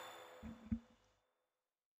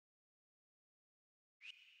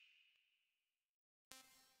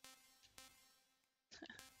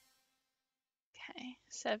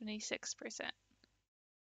 76%.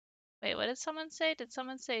 Wait, what did someone say? Did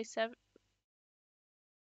someone say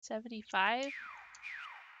 75?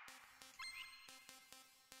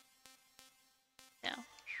 No,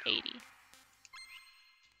 80.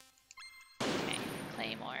 Okay,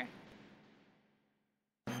 Claymore.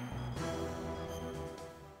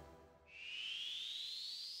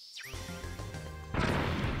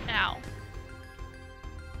 Ow.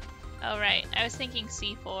 Oh, right. I was thinking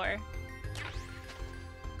C4.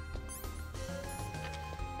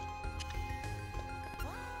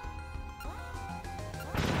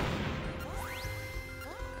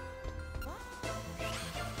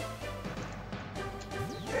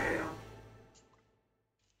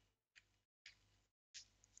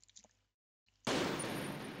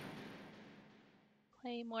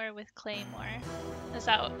 Claymore with Claymore. Is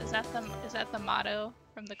that the motto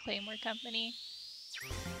from the Claymore Company?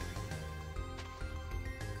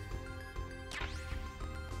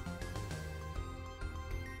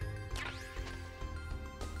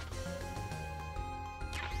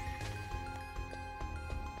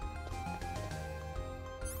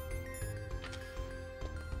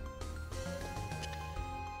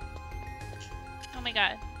 Oh my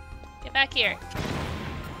god. Get back here.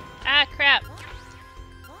 Ah, crap.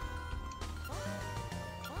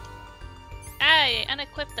 I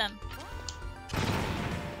unequipped them.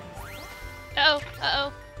 Uh-oh,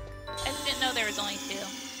 uh-oh. I didn't know there was only 2.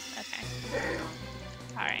 Okay.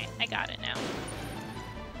 Alright, I got it now.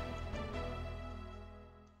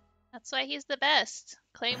 That's why he's the best.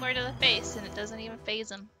 Claymore to the face, and it doesn't even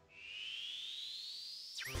phase him.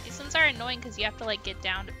 These ones are annoying because you have to like get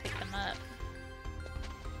down to pick them up.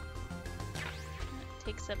 It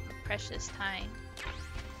takes up a precious time.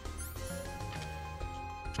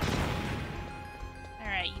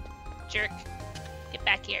 Alright, you jerk. Get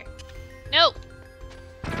back here. No!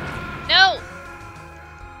 No!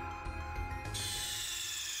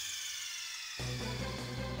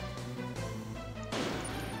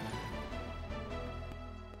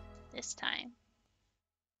 This time.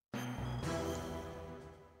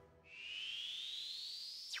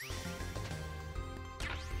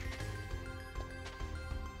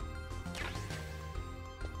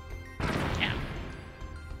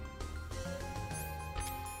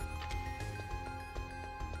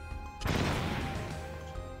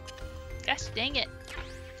 Gosh dang it.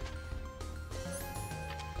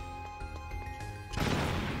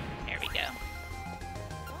 There we go.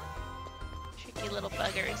 Tricky little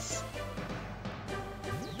buggers.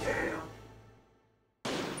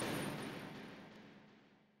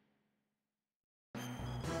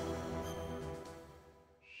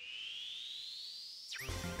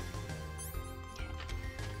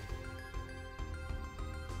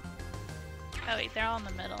 Oh wait, they're all in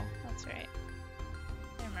the middle. That's right.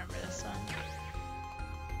 I remember this one.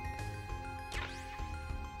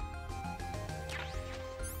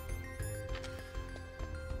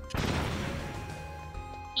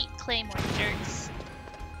 Eat Claymore, jerks.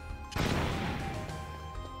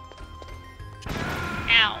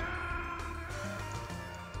 Ow.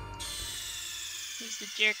 Who's the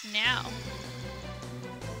jerk now?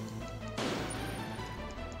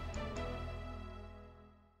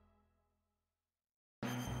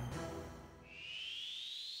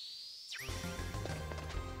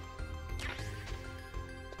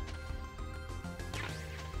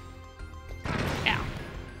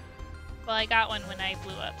 Well, I got one when I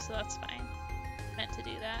blew up, so that's fine. Meant to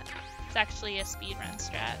do that. It's actually a speedrun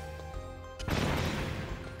strat.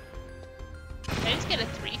 Did I just get a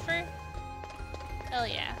 3-fer? Hell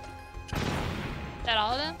yeah. Is that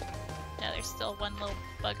all of them? No, there's still one little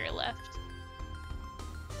bugger left.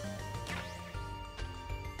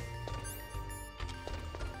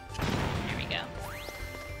 There we go.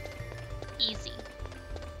 Easy.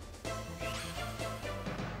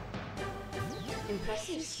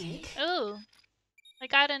 Impressive, Snake. Ooh, I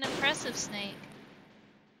got an impressive snake.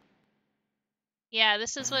 Yeah,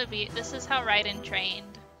 this is how Raiden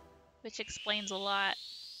trained, which explains a lot.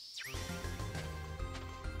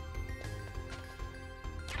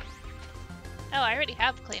 Oh, I already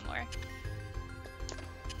have Claymore.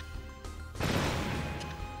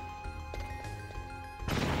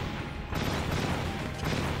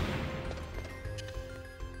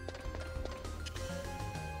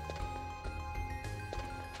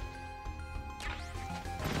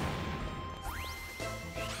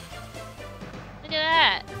 Look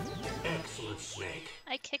at that! Excellent, Snake.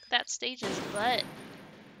 I kicked that stage's butt.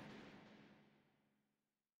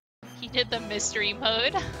 He did the mystery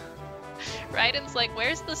mode. Raiden's like,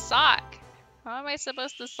 where's the sock? How am I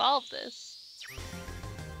supposed to solve this?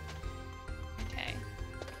 Okay.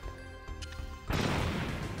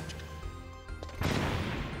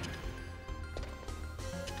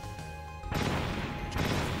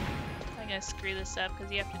 gonna screw this up because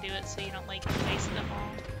you have to do it so you don't like waste them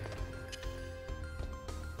all.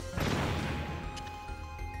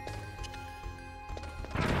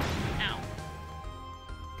 Ow.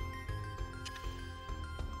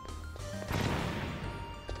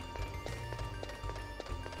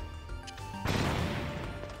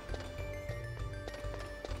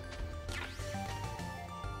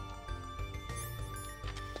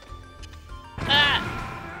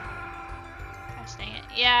 Gosh dang it.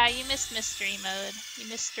 Yeah, you missed mystery mode. You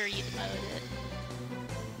mystery mode it.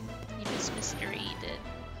 You missed mystery it.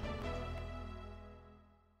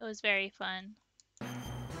 It was very fun.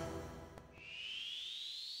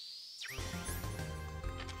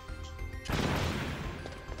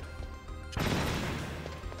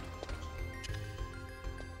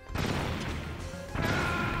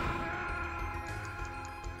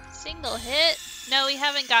 Single hit? No, we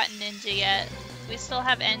haven't gotten Ninja yet. We still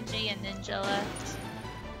have NG and Ninja left.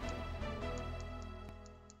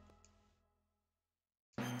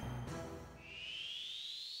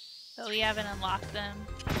 But we haven't unlocked them.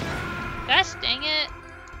 Gosh dang it!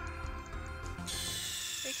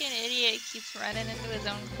 Freaking idiot keeps running into his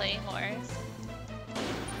own claymores.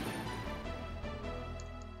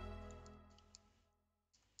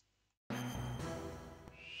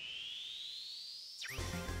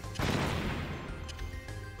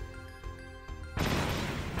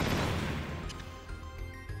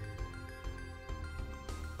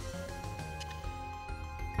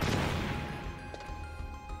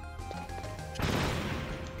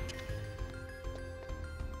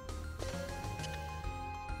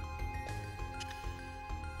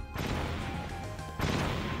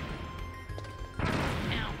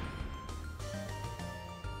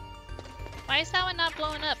 Why is that one not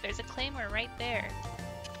blowing up? There's a claymore right there.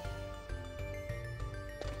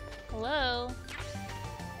 Hello?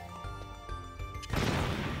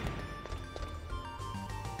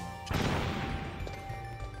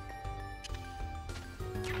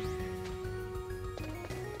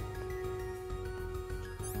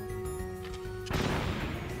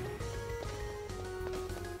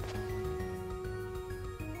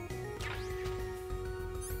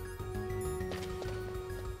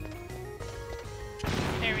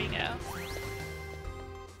 There we go.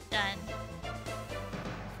 Done.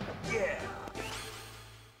 Yeah.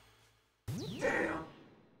 Damn.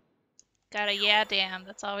 Got a yeah damn,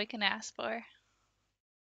 that's all we can ask for.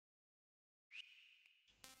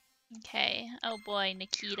 Okay, oh boy,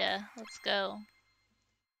 Nikita, let's go.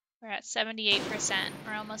 We're at 78%,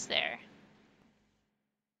 we're almost there.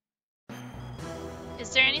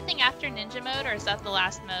 Is there anything after ninja mode or is that the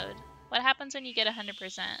last mode? What happens when you get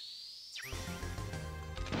 100%?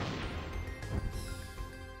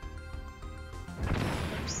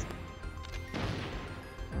 Oops.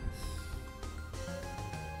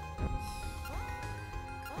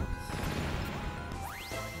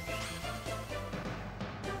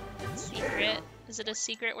 Secret? Is it a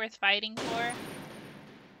secret worth fighting for?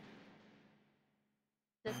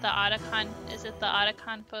 Is it the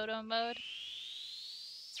Otacon photo mode?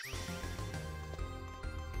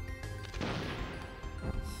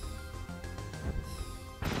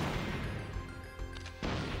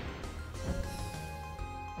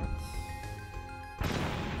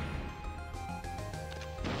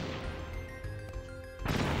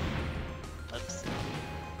 Whoops.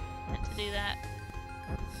 Meant to do that.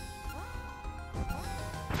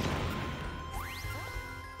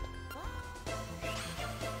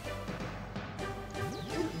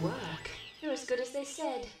 Good work. You're as good as they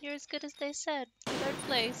said. You're as good as they said. Third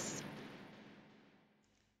place.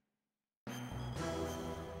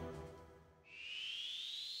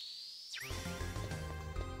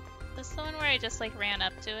 This is the one where I just like ran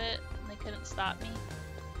up to it and they couldn't stop me.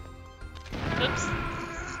 Oops.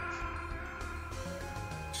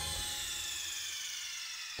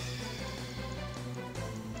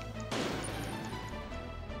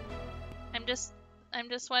 I'm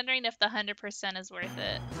just wondering if the 100% is worth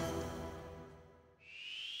it.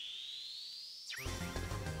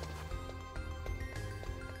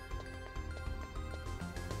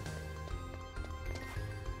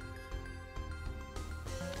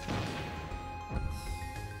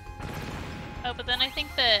 Oh, but then I think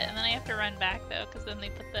and then I have to run back though, because then they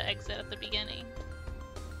put the exit at the beginning.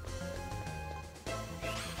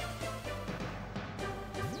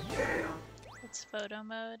 It's photo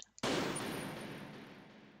mode.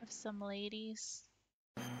 Of some ladies.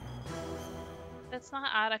 If it's not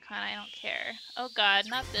Otacon, I don't care. Oh god,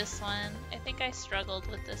 not this one. I think I struggled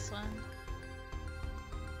with this one.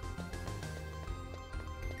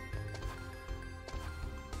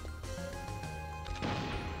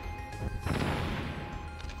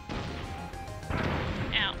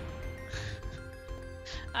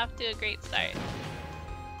 Off to a great start.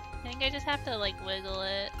 I think I just have to like wiggle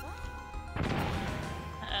it.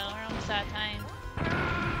 Uh-oh, we're almost out of time.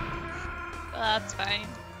 Well, that's fine.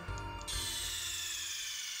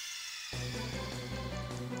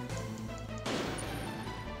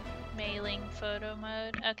 Mailing photo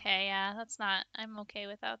mode. Okay, yeah, that's not... I'm okay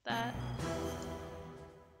without that.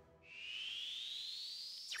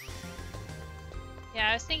 Yeah,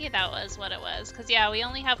 I was thinking that was what it was. Because, yeah, we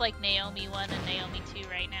only have, like, Naomi 1 and Naomi 2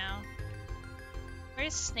 right now.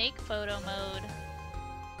 Where's snake photo mode?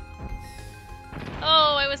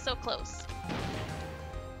 Oh, I was so close.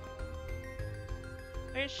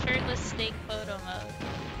 Where's shirtless snake photo mode?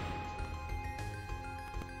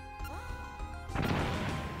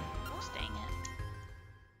 Just dang it.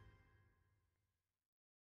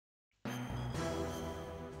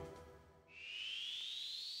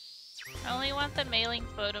 I only want the mailing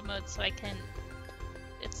photo mode so I can...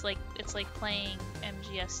 It's like playing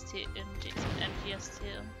MGS2. MGS2.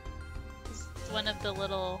 It's one of the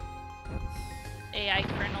little AI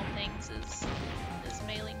kernel things is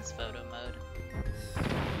mailing's photo mode.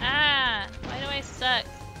 Ah! Why do I suck?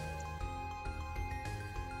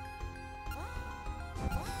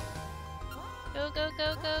 Go, go,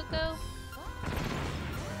 go, go, go!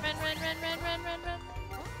 Run, run, run, run, run, run, run!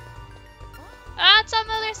 Ah, it's on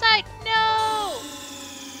the other side! No!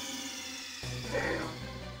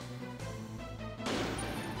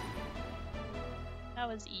 That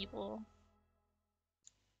was evil.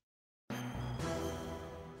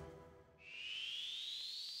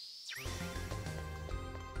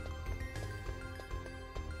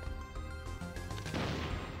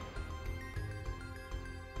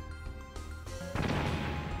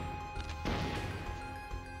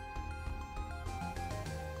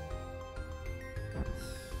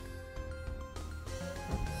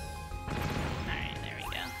 Alright, there we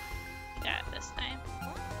go. Got it this time.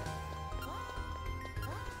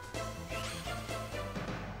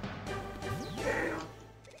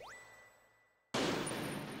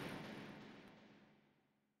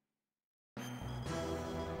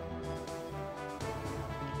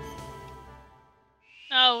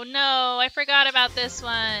 Oh no, I forgot about this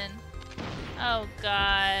one. Oh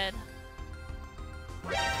god.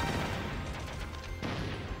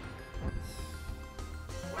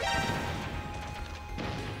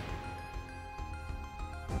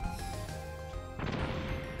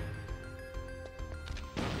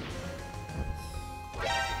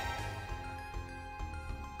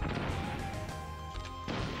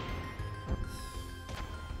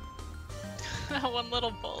 That one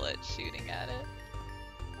little bullet shooting at it.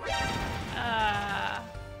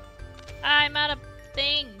 I'm out of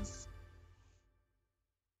things.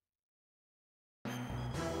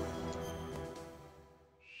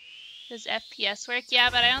 Does FPS work? Yeah,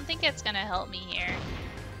 but I don't think it's gonna help me here.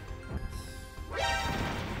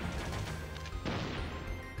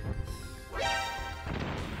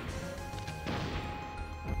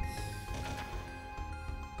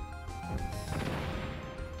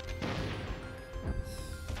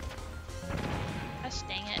 Gosh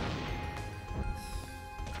dang it.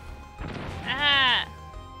 Ah!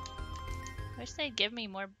 Wish they'd give me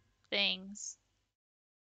more things.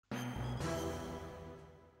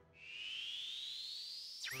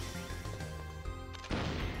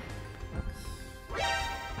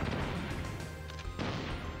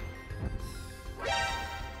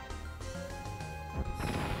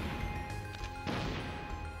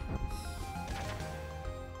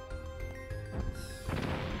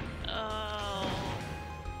 Oh.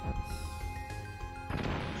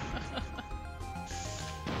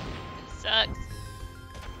 It sucks.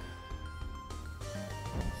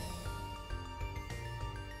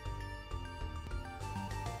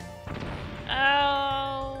 Oh,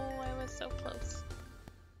 I was so close.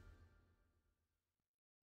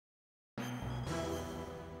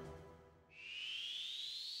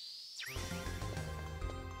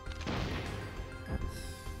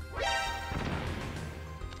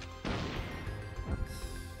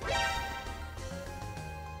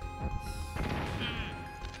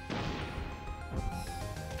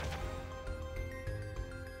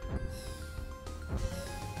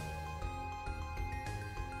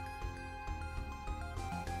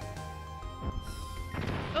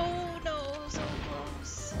 Oh no, so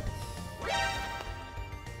close.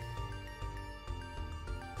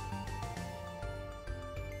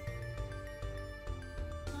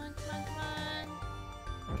 Come on, come on, come on.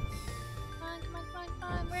 Come on, come on, come on,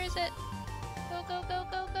 come on. Where is it? Go, go, go,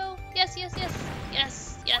 go, go. Yes, yes, yes.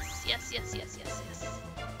 Yes, yes, yes, yes, yes, yes, yes.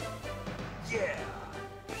 Yeah!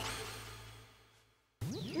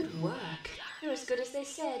 Good work. You're as good as they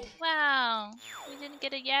said. Wow, we didn't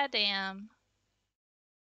get a yeah damn.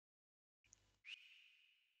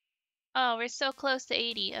 Oh, we're so close to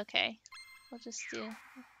 80. Okay. We'll just do...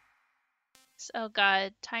 Oh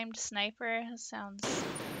god, timed sniper? That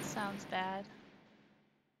sounds bad.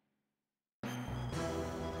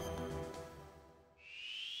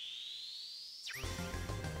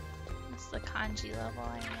 It's the kanji level,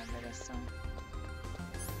 I remember this one.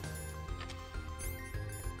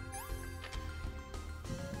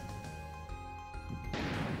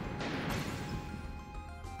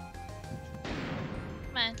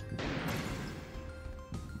 Come on.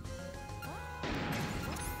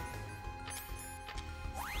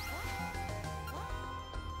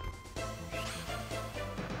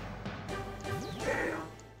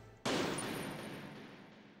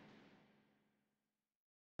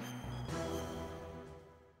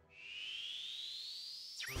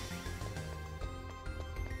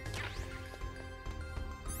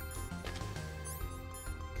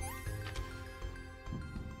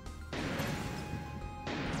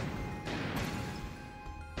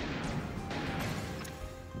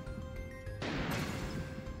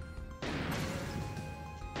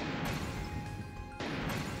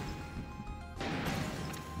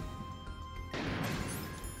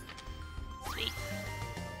 Sweet.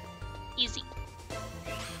 Easy.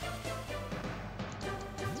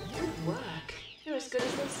 Good work. You're as good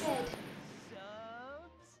as they said.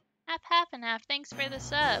 Half and half, thanks for the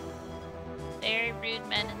sub. Very rude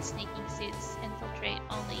men in sneaking suits infiltrate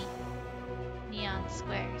only neon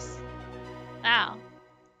squares. Wow.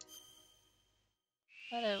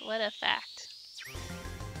 What a fact.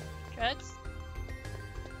 Drugs?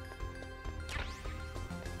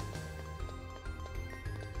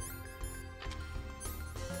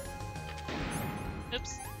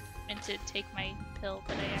 Oops. Meant to take my pill,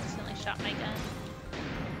 but I accidentally shot my gun.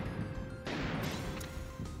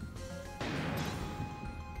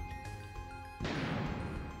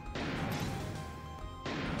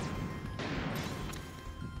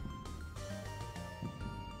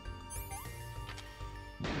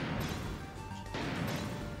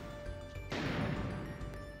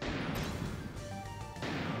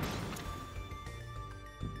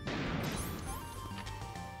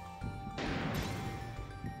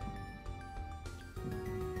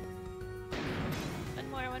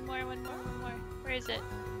 One more. Where is it?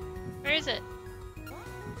 Where is it?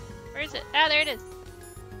 Where is it? Ah, there it is.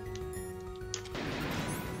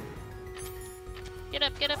 Get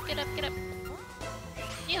up, get up, get up, get up.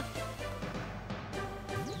 You.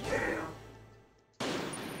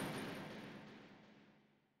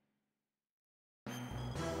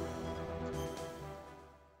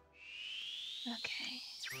 Okay.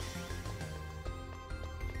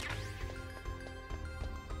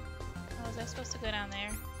 Oh, was I supposed to go down there?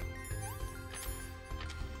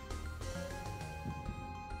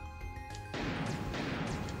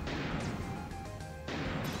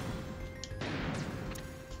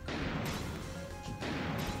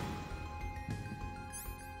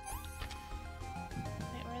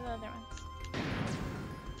 Wait, where are the other ones?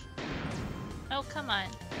 Oh, come on.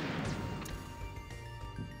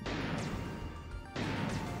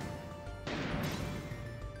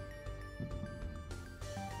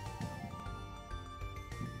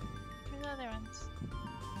 Where are the other ones?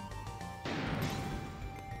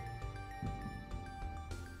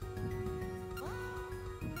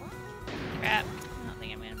 Crap. I don't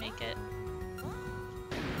think I'm gonna make it.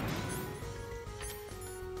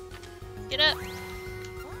 Get up!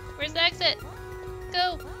 Where's the exit?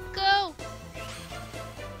 Go! Go!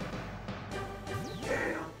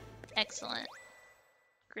 Excellent.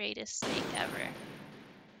 Greatest snake ever.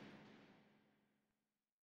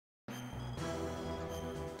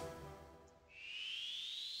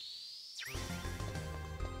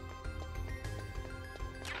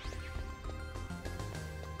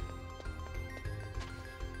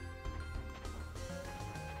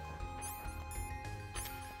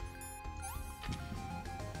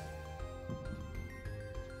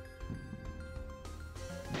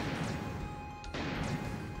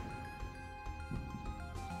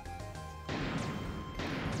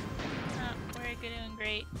 We're doing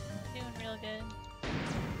great. Doing real good.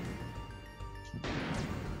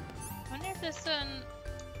 I wonder if this one...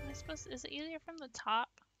 I suppose... Is it easier from the top?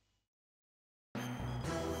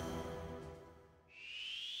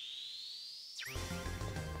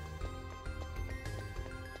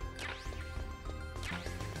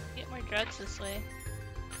 Get more drugs this way.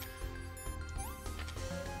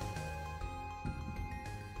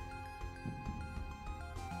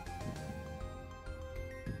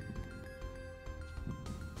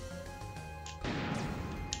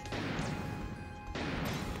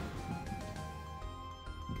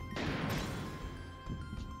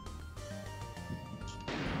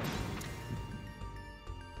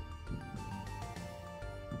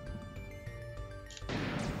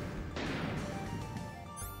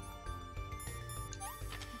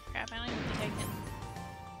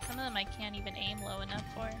 them I can't even aim low enough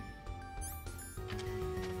for.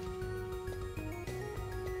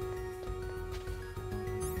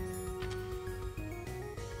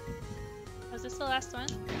 Was this the last one?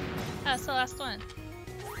 Oh, it's the last one.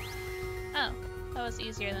 Oh, that was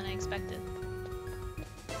easier than I expected.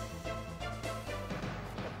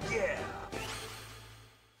 Yeah.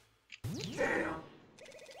 Damn.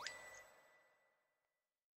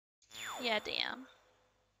 Yeah, damn.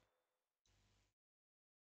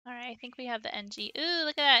 Alright, I think we have the NG. Ooh,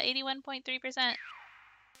 look at that, 81.3%.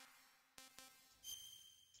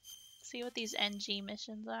 See what these NG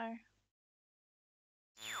missions are.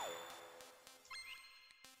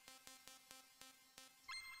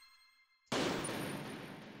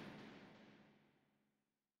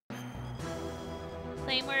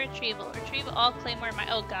 Claymore retrieval. Retrieve all Claymore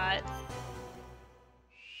oh god.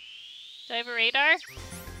 Do I have a radar?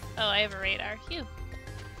 Oh, I have a radar. Phew.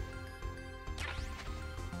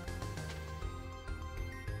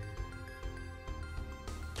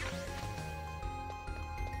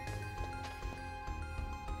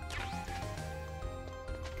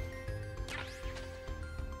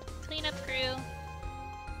 Cleanup crew.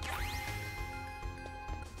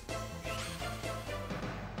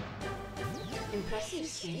 Impressive,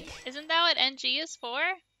 Snake. Isn't that what NG is for?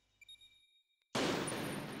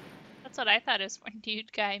 That's what I thought it was for,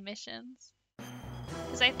 dude guy missions.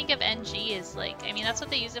 Because I think of NG as like, I mean, that's what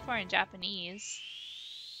they use it for in Japanese.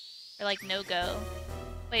 Or like no-go.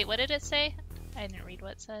 Wait, what did it say? I didn't read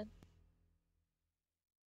what it said.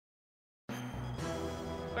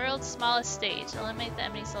 World's smallest stage. Eliminate the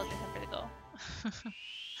enemy soldier for the goal.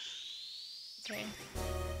 Okay.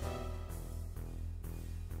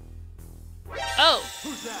 Oh!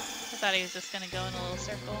 Who's that? I thought he was just gonna go in a little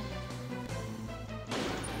circle.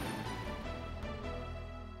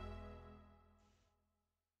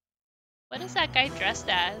 What is that guy dressed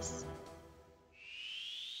as?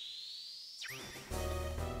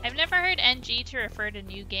 I've never heard NG to refer to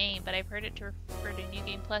new game, but I've heard it to refer to new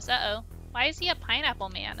game plus. Uh-oh. Why is he a pineapple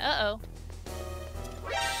man? Uh-oh.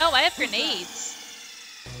 Oh, I have grenades.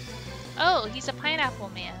 Oh, he's a pineapple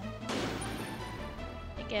man.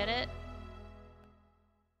 I get it.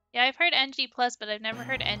 Yeah, I've heard NG plus, but I've never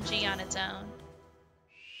heard NG on its own.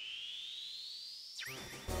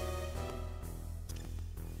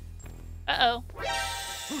 Uh-oh.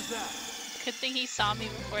 Who's that? Good thing he saw me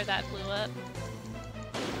before that blew up.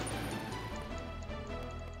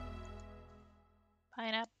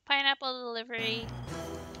 Pineapple delivery.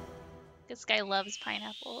 This guy loves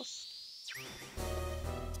pineapples.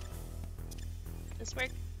 This work?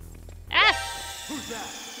 Ah! Who's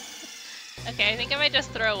that? Okay, I think I might just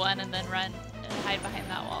throw one and then run and hide behind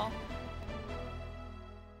that wall.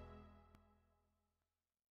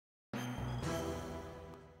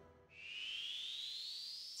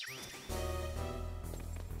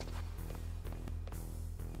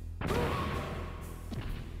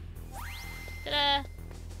 Ta-da!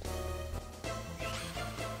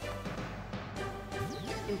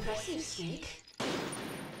 Impressive, Snake.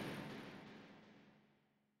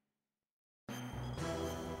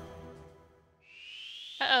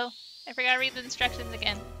 Uh-oh, I forgot to read the instructions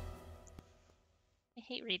again. I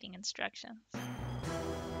hate reading instructions.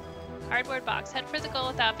 Cardboard box. Head for the goal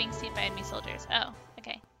without being seen by enemy soldiers. Oh,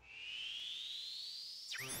 okay.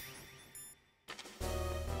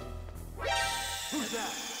 Who's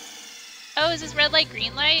that? Oh, is this red light,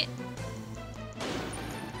 green light?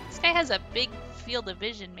 This guy has a big field of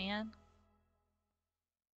vision, man.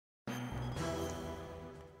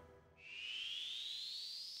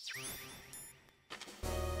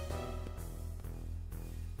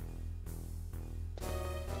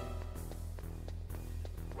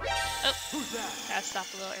 Oh, Who's that? gotta stop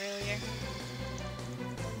a little earlier.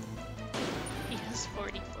 He has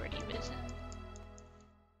 40/40 vision.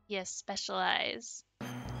 Yes, specialize.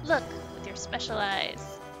 Look with your special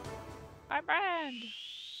eyes. My brand.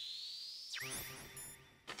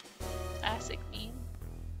 Classic meme.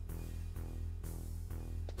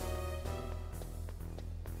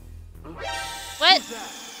 What? Who's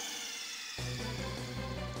that?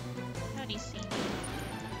 How'd he see me?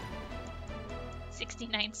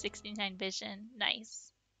 69 vision.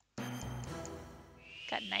 Nice.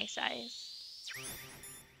 Got nice eyes.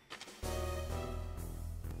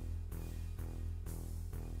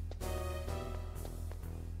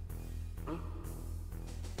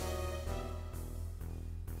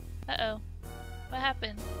 Uh-oh. What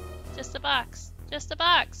happened? Just a box. Just a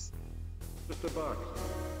box. Just a box.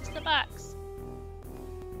 Just a box.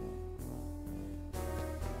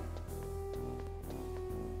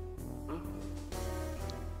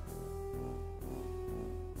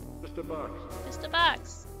 Just a box. Just a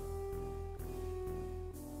box.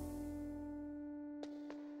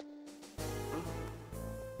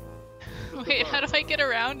 Wait, how do I get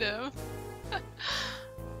around him?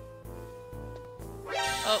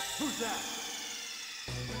 Oh. Who's that?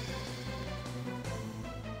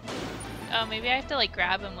 Oh, maybe I have to like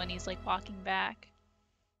grab him when he's like walking back.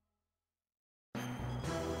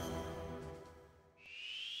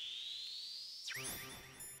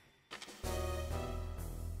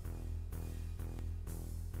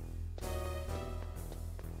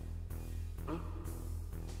 Huh?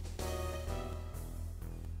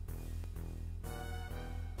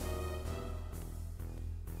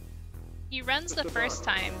 He runs the Just a first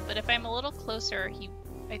bug. time, but if I'm a little closer,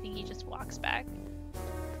 I think he just walks back.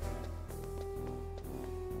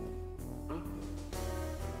 Huh?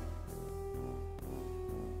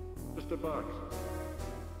 Just a box.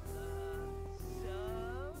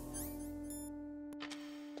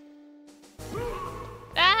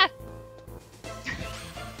 Ah!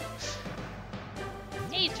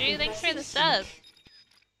 Hey Drew, thanks for the sub.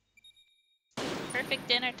 Perfect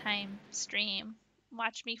dinner time stream.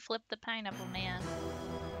 Watch me flip the pineapple man.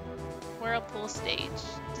 Whirlpool stage.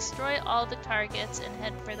 Destroy all the targets and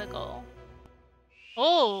head for the goal.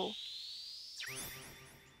 Oh!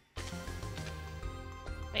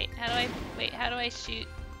 Wait, how do I shoot?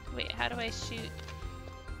 Wait, how do I shoot?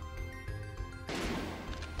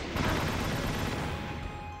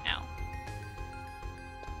 Ow.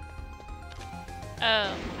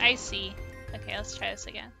 Oh, I see. Okay, let's try this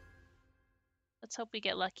again. Let's hope we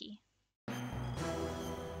get lucky.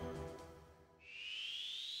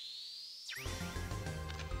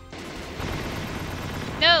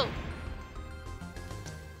 No!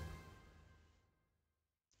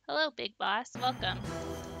 Hello, big boss. Welcome.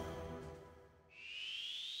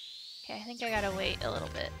 Okay, I think I gotta wait a little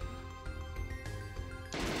bit.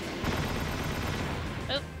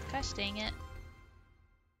 Oh, gosh dang it.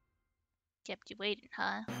 Kept you waiting,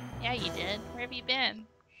 huh? Yeah, you did. Where have you been?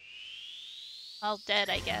 All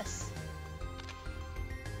dead, I guess.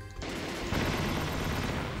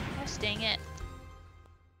 Gosh dang it.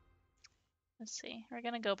 Let's see. We're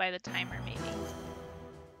gonna go by the timer, maybe.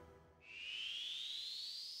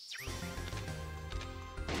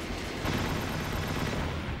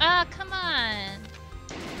 Ah, come on!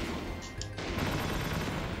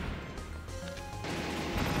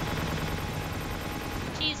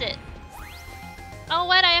 Cheese it. Oh,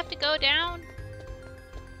 what? I have to go down?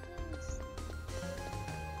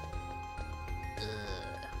 Ugh.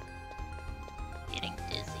 Getting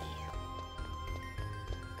dizzy.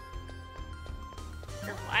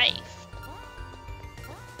 Your wife.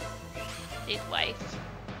 Big wife.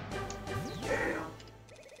 Damn.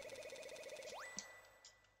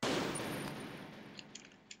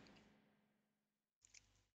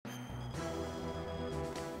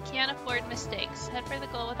 Can't afford mistakes. Head for the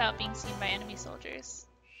goal without being seen by enemy soldiers.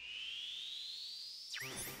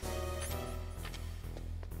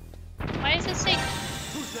 Why does this say...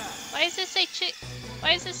 Who's that? Why does this say chick...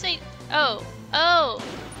 Why does this say... Oh. Oh!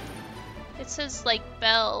 It says, like,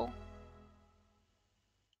 bell.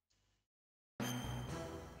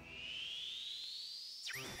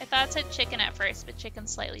 I thought it said chicken at first, but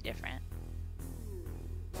chicken's slightly different.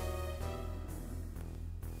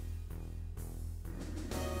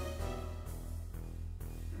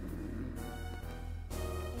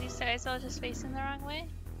 Are these guys all just facing the wrong way?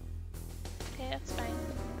 Okay, that's fine.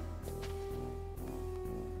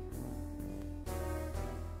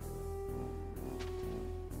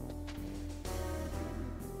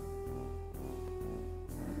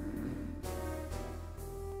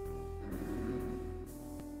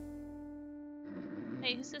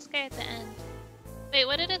 Wait, who's this guy at the end? Wait,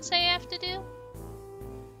 what did it say I have to do?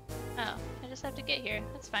 Oh, I just have to get here.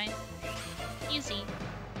 That's fine. Easy.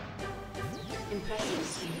 Impressive,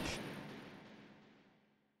 Sweet.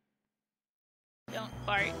 Don't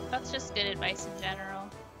fart. That's just good advice in general.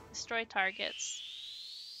 Destroy targets.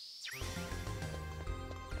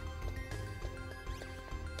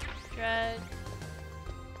 Drug.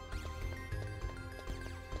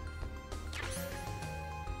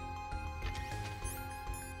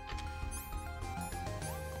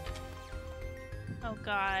 Oh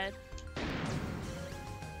god.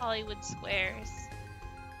 Hollywood Squares.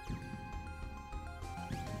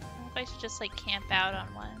 I hope I should just like camp out on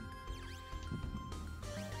one.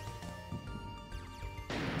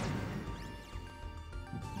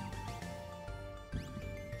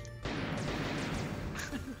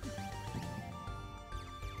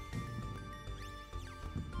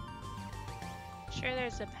 Sure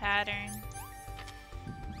there's a pattern.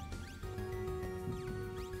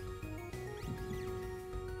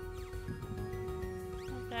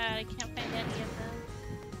 Oh god, I can't find any of them.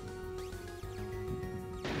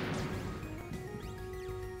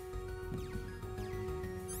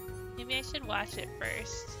 watch it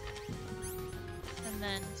first. And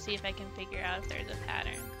then see if I can figure out if there's a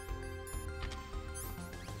pattern.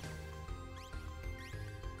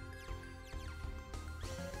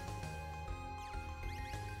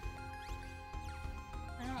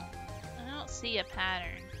 I don't see a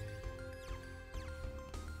pattern.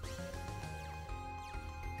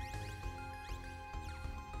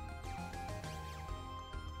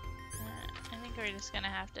 I think we're just gonna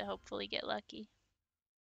have to hopefully get lucky.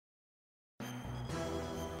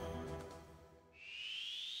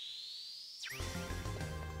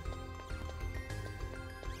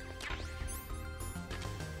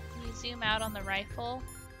 Can you zoom out on the rifle?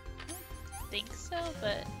 I don't think so,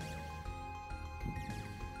 but...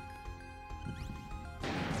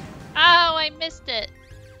 Oh, I missed it!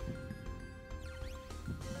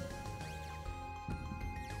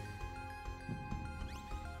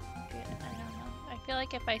 Okay, I don't know. I feel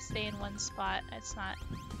like if I stay in one spot, it's not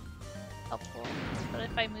helpful. But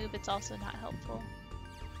if I move, it's also not helpful.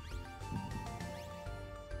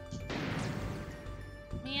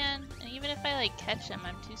 Man, and even if I like catch him,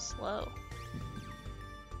 I'm too slow.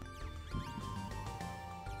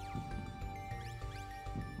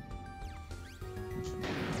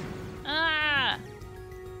 Ah!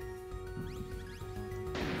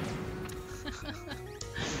 I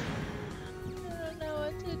don't know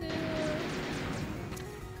what to do.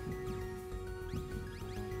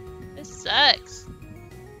 This sucks.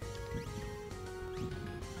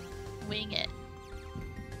 Wing it.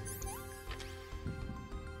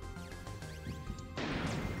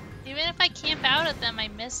 Even if I camp out at them, I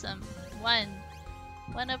miss them.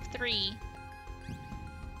 One of 3.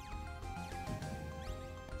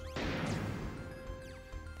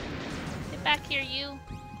 Get back here, you.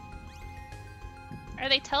 Are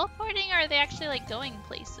they teleporting or are they actually like going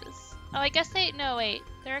places? Oh, I guess they, no wait,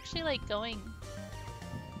 they're actually like going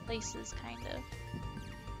places, kind of.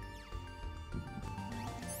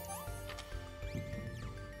 You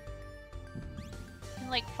can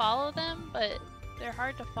like follow them, but they're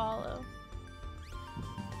hard to follow.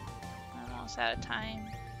 I'm almost out of time.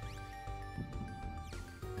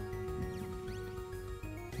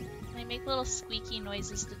 They make little squeaky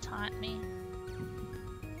noises to taunt me.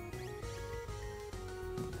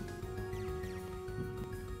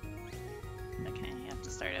 Okay, I have to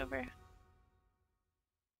start over.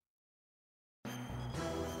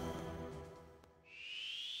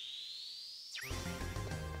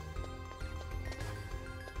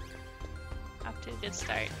 Off to a good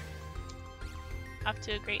start. Off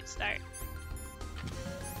to a great start.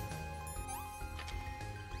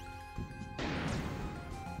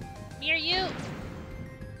 Me or you?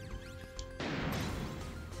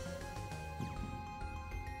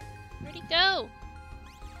 Where'd he go?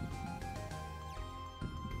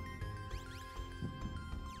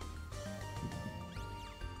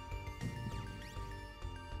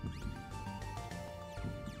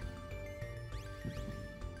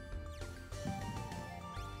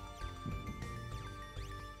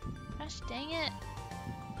 Gosh dang it.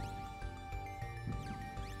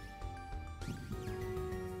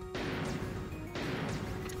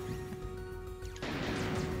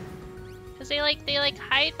 Cause they like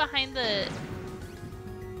hide behind the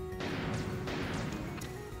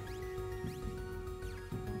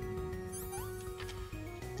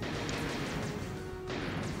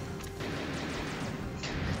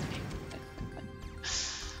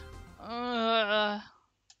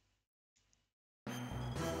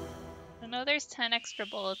I know there's 10 extra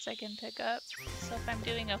bullets I can pick up, so if I'm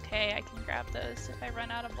doing okay, I can grab those if I run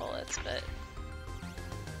out of bullets, but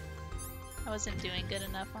I wasn't doing good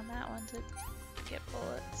enough on that one to get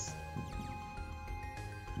bullets.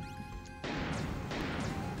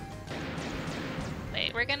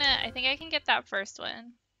 Wait, we're gonna, I think I can get that first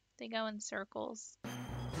one. They go in circles.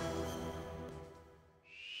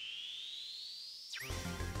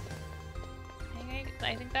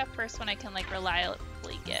 I think that first one I can like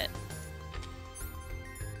reliably get.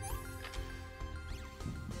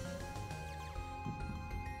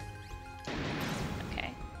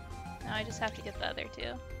 Okay. Now I just have to get the other 2.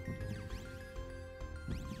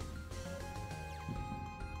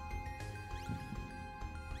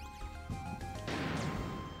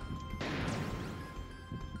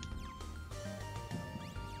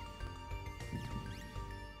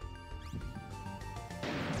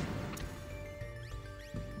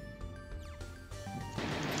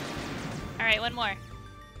 Alright, one more.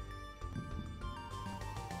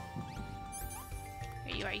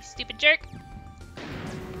 Here you are, you stupid jerk!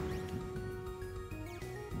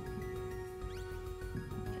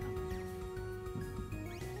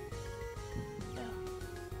 Go.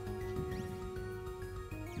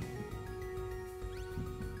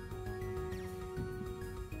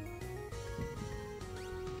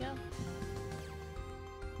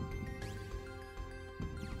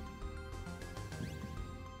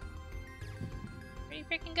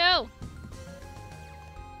 Freaking go!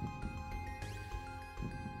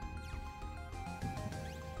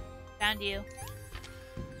 Found you.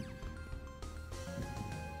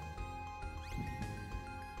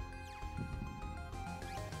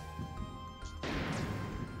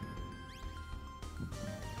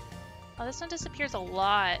 Oh, this one disappears a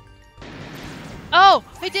lot. Oh!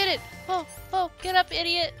 I did it! Oh! Oh! Get up,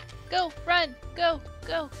 idiot! Go! Run! Go!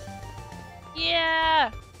 Go!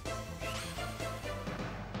 Yeah!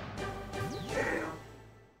 Damn.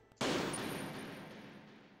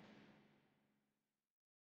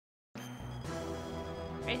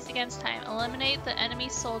 Race against time. Eliminate the enemy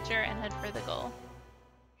soldier and head for the goal.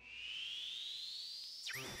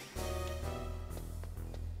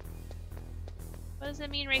 What does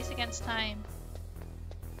it mean, race against time?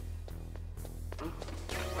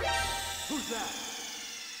 Who's that?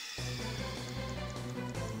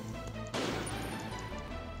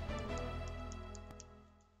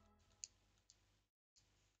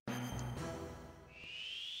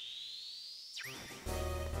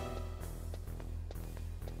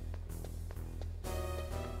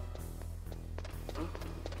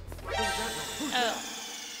 Oh.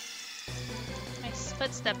 My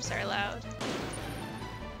footsteps are loud.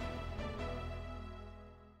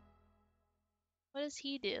 What does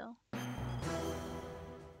he do?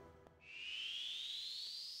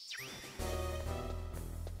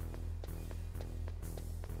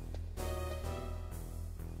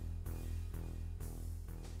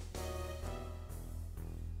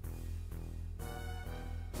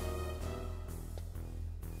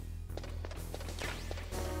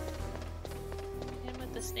 Him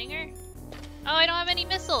with the stinger? Oh, I don't have any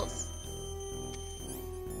missiles!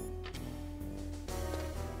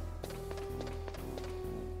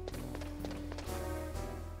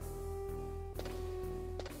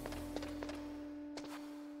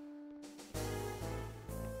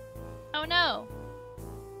 Oh no!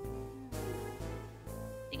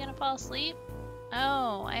 You gonna fall asleep?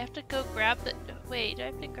 Oh, I have to go grab the. Wait, do I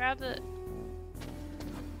have to grab the.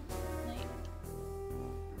 Like...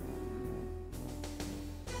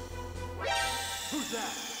 Who's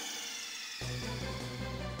that?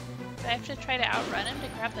 Do I have to try to outrun him to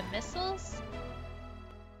grab the missiles?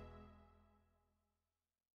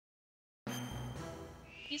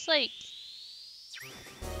 He's like.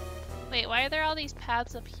 Wait, why are there all these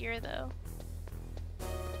paths up here though?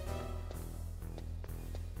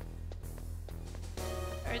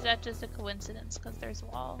 Or is that just a coincidence because there's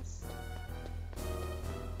walls?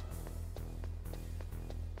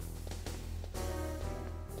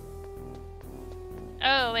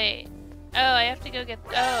 Oh, wait. Oh, I have to go get.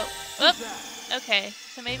 Oh. Whoop! Okay,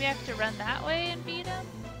 so maybe I have to run that way and beat him?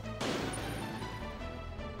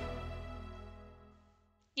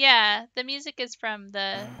 Yeah, the music is from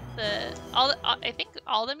I think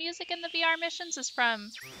all the music in the VR missions is from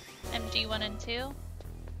MG1 and 2.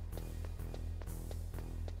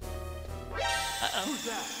 Uh-oh. Who's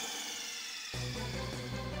that?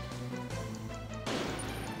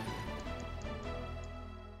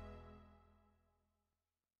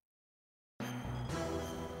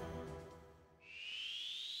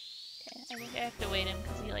 Okay, I think I have to wait him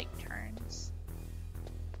because he like turns.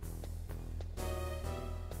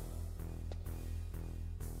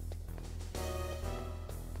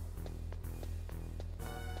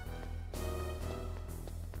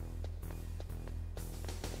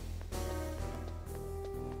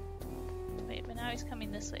 Wait, but now he's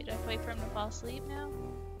coming this way. Do I have to wait for him to fall asleep now?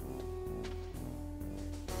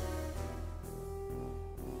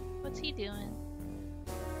 What's he doing?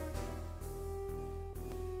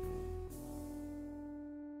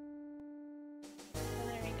 Oh,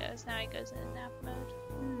 there he goes. Now he goes into nap mode.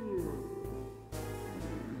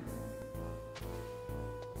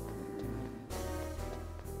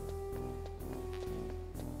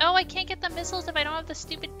 Oh, I can't get the missiles if I don't have the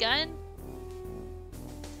stupid gun?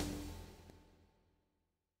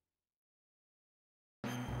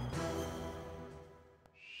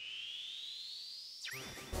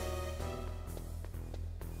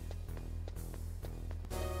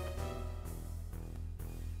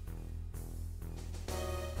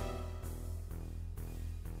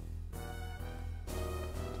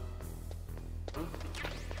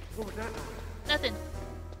 What was that? Nothing.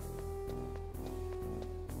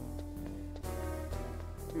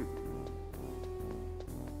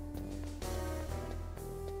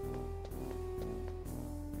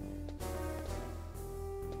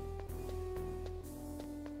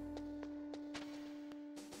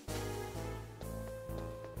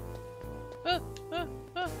 Oh, oh,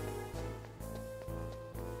 oh.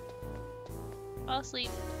 Fall asleep.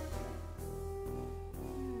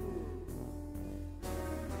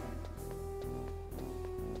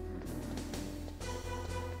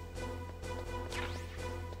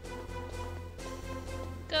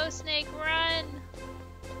 snake, run!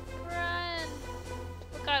 Run!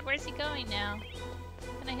 Oh god, where's he going now?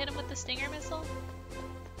 Can I hit him with the stinger missile?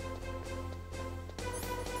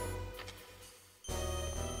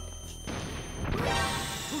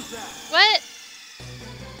 Who's that? What?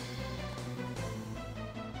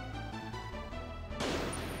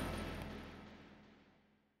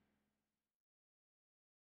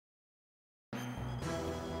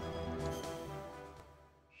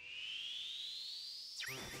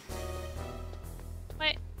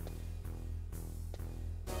 What?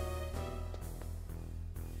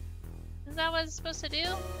 Is that what it's supposed to do?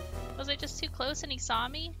 Was I just too close and he saw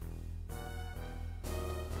me?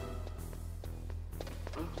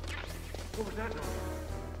 What was that noise?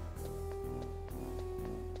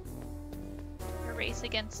 A race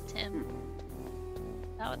against Tim.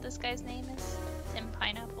 Is that what this guy's name is? Tim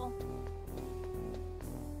Pineapple?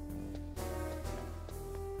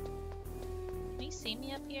 Can you see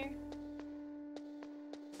me up here?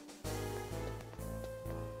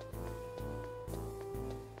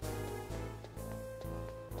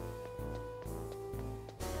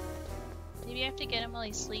 Maybe I have to get him while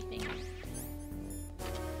he's sleeping.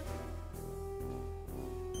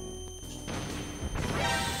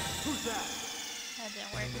 Who's that? That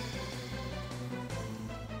didn't work.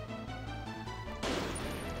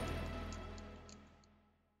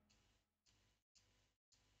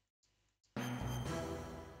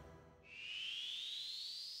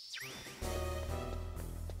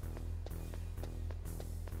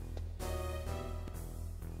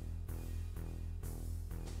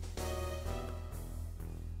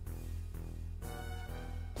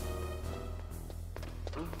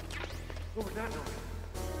 What was that noise?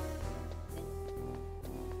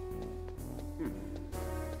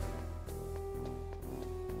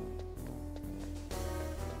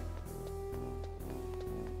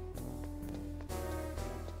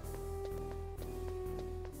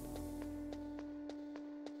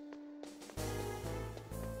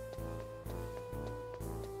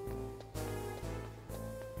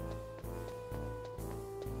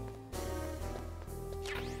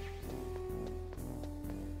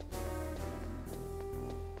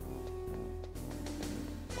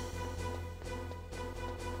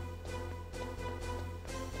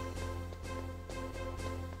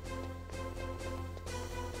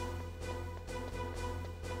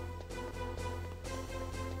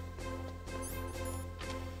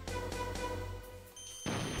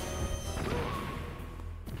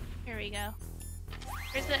 Here we go.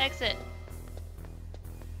 Where's the exit?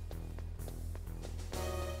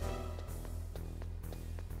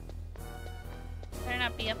 Better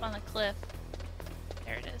not be up on the cliff.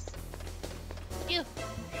 There it is. Phew!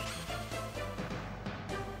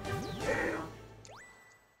 Damn.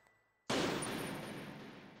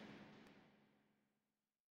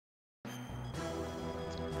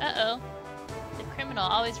 Uh-oh. The criminal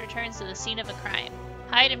always returns to the scene of a crime.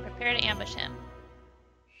 Hide and prepare to ambush him.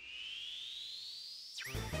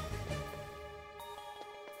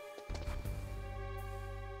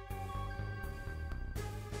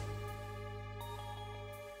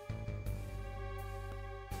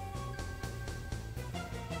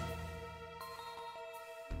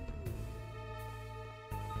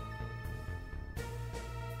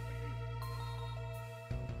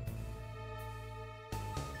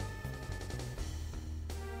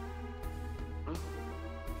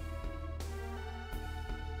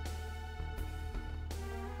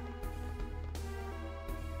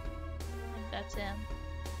 That's him.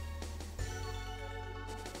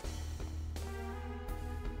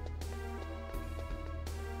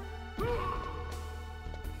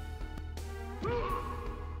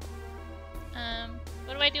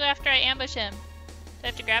 What do I do after I ambush him? Do I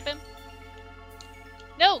have to grab him?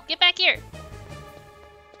 No! Get back here!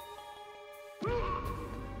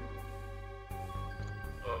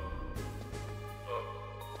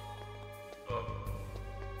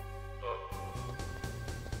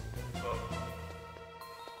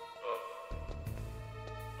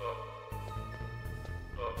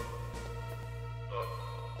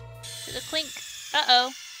 To the clink.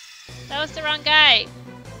 Uh-oh. That was the wrong guy.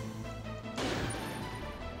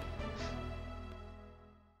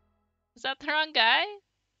 Is that the wrong guy?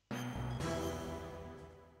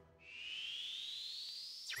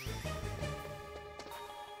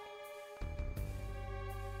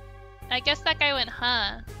 I guess that guy went,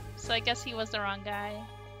 huh? So I guess he was the wrong guy.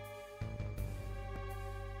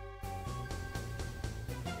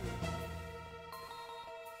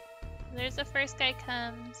 There's the first guy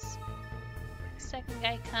comes. Second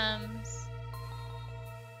guy comes.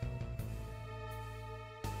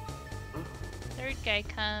 Third guy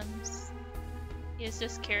comes. He was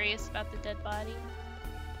just curious about the dead body.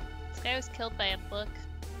 This guy was killed by a book.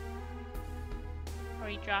 Or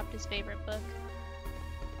he dropped his favorite book.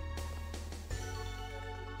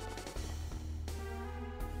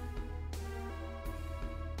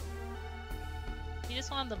 You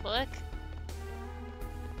just wanted the book?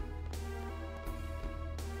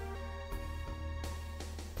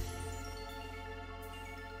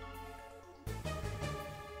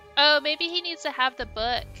 Oh, maybe he needs to have the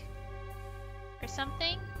book. Or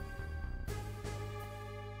something?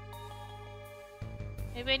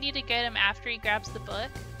 Maybe I need to get him after he grabs the book?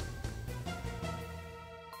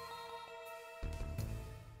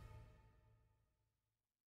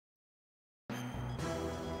 Okay,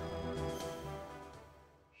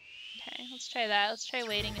 let's try that. Let's try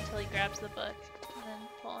waiting until he grabs the book and then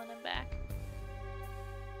pulling him back.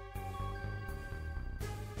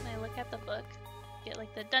 Can I look at the book? Get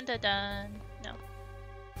like the dun dun dun. No.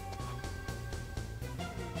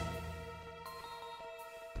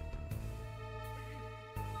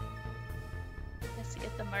 Has to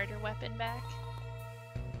get the murder weapon back.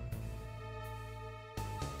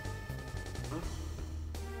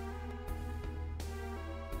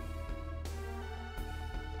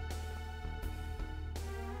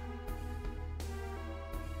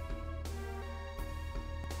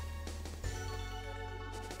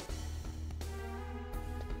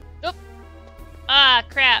 Oop! Ah,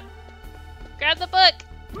 crap! Grab the book!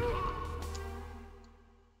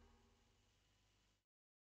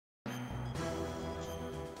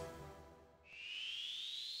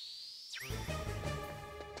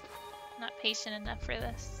 Not patient enough for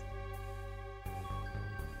this.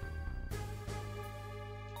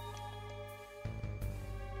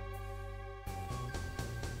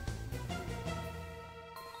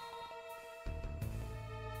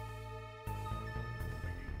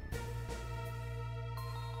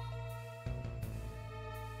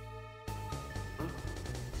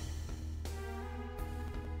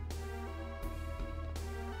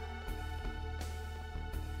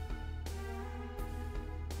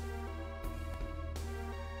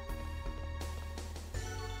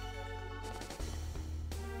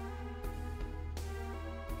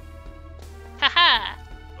 Haha!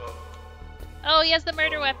 Oh, he has the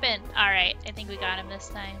murder weapon! Alright, I think we got him this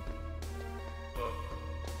time.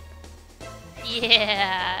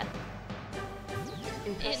 Yeah!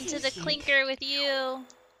 Into the clinker with you!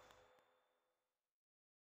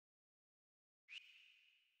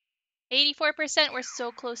 84%, we're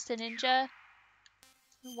so close to ninja.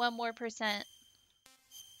 1 more percent.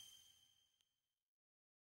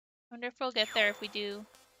 Wonder if we'll get there if we do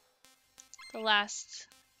the last,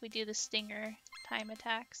 if we do the stinger time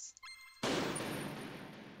attacks.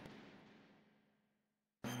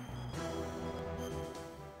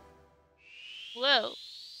 Whoa!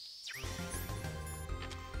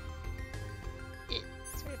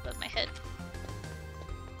 It's right above my head.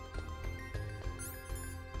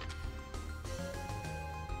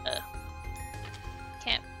 Ugh.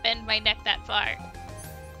 Can't bend my neck that far.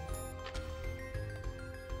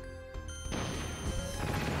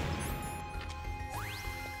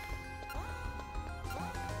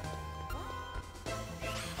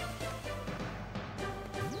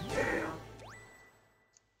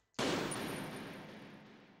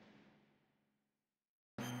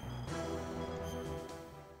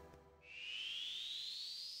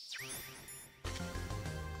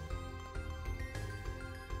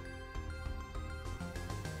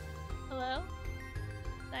 Hello?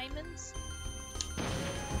 Diamonds?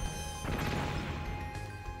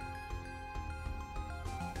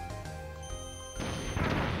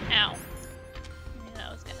 Ow. I knew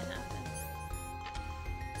that was gonna happen.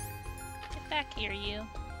 Get back here, you.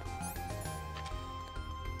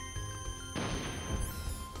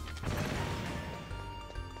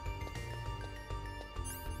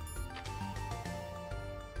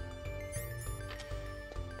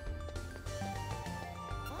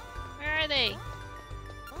 Where are they?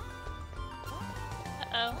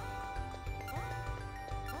 Uh-oh.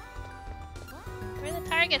 Where are the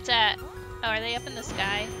targets at? Oh, are they up in the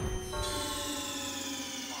sky?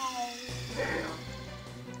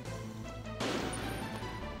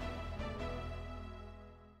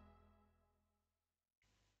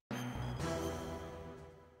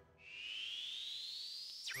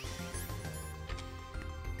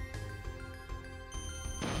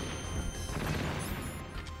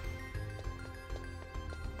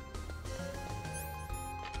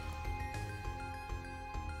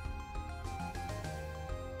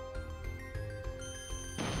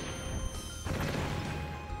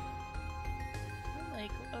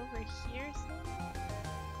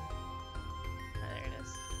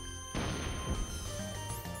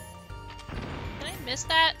 missed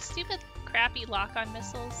that? Stupid crappy lock-on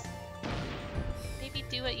missiles. Maybe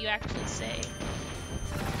do what you actually say.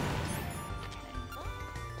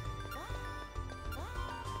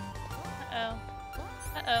 Uh-oh.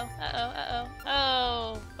 Uh-oh, uh-oh, uh-oh.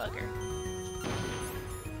 Oh, bugger.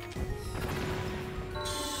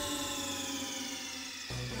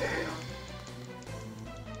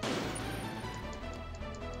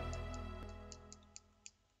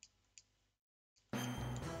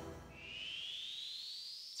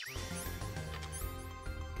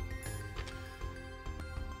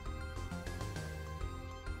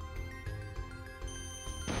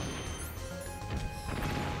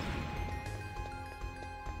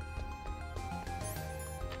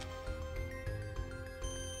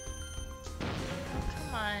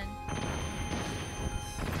 Come on. I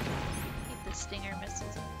hate the stinger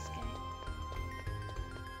missiles in this game.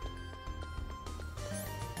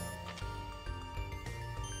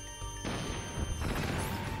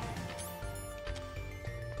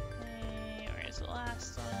 Okay, where's the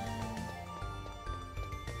last one?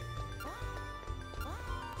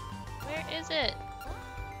 Where is it?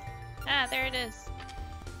 Ah, there it is.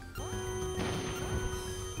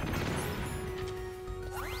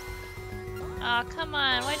 Aw, come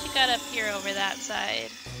on. Why'd you got up here over that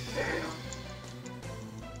side?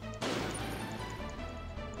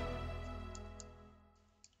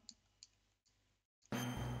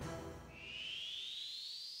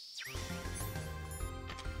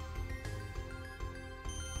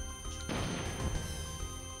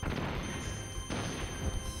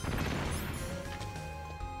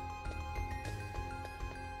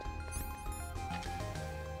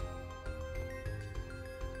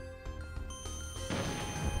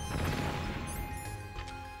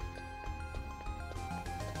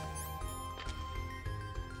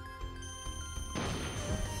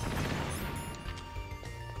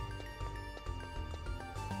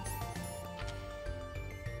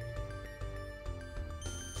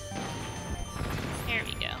 There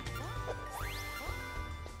we go.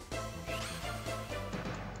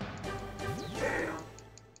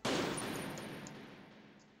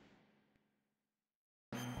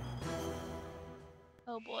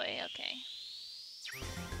 Oh boy, okay.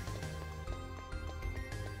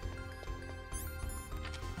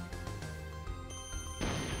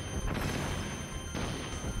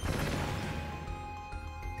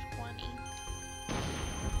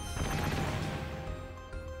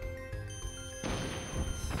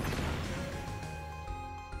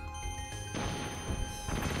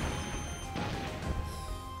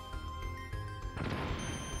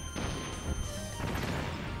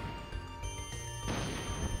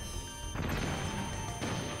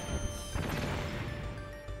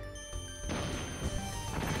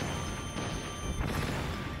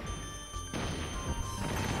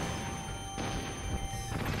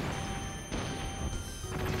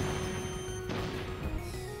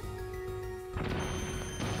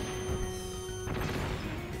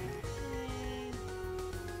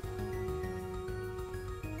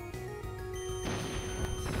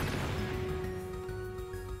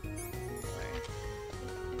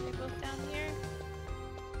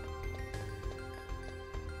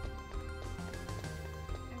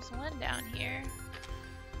 One down here.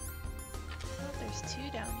 Oh, there's two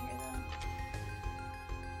down here though.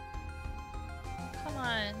 Oh, come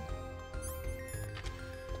on.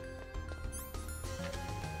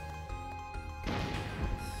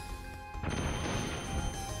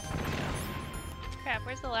 Crap,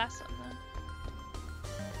 where's the last one though?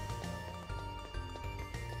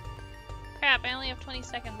 Crap, I only have 20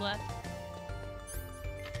 seconds left.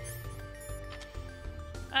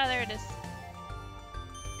 Ah, there it is.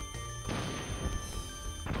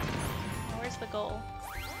 The goal.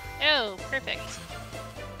 Oh, perfect.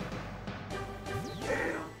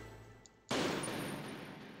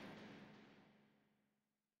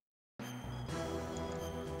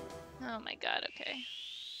 Oh my god, okay.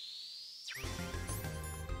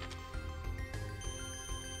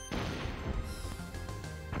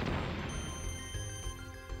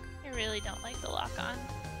 I really don't like the lock-on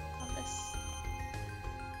this.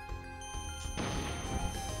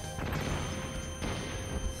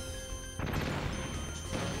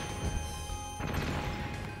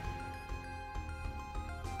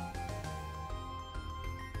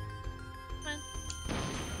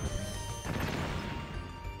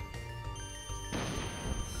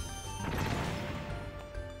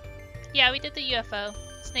 Yeah, we did the UFO.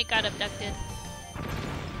 Snake got abducted.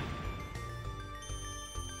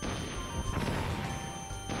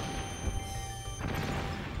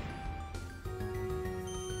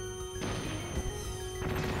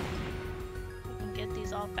 We can get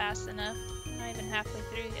these all fast enough. I even halfway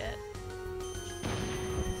through yet.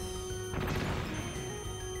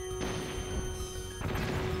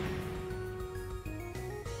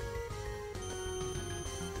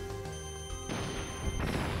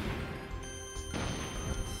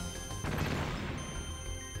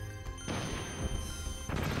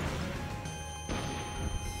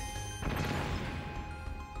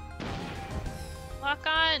 Lock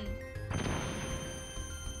on!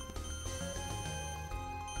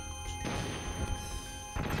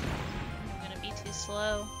 I'm gonna be too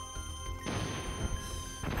slow.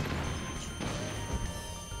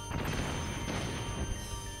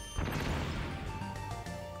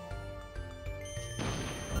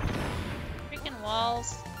 Freaking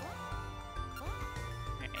walls.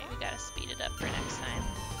 Alright, we gotta speed it up for next time.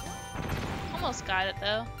 Almost got it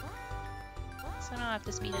though. So I don't have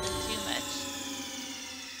to speed it up too much.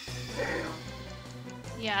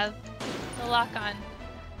 Yeah, the lock-on.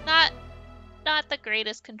 Not the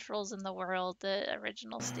greatest controls in the world, the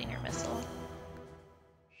original Stinger missile.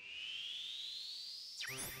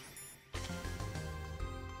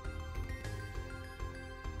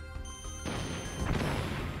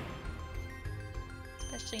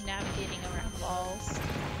 Especially navigating around walls.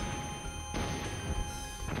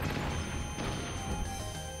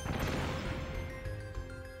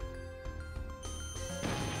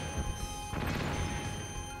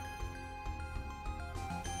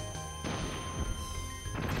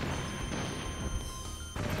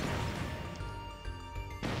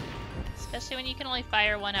 Especially when you can only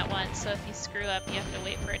fire one at once, so if you screw up, you have to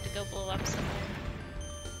wait for it to go blow up somewhere.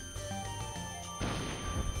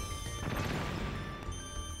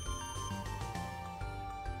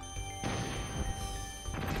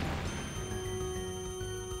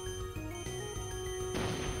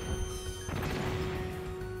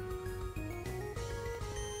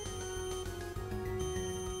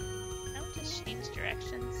 I would just change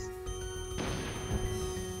directions.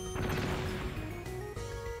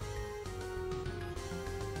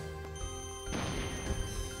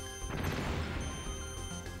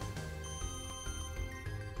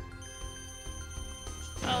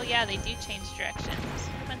 Oh yeah, they do change directions.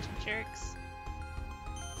 What a bunch of jerks.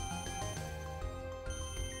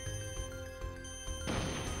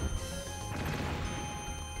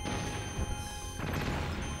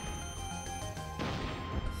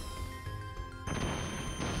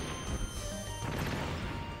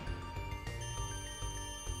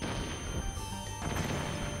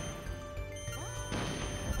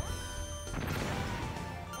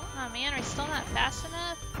 Oh man, we're still not fast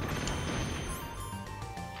enough?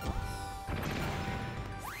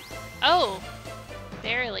 Oh!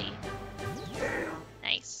 Barely.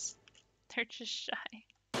 Nice. They're just shy.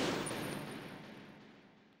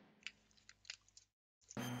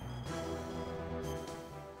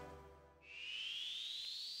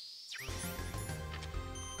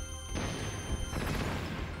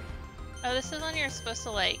 Oh, this is when you're supposed to,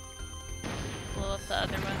 like, blow up the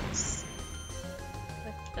other ones.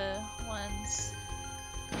 With the ones.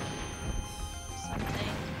 Something.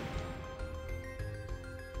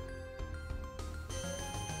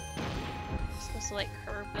 Supposed to like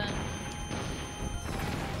curve them.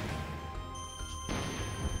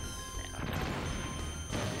 I don't know.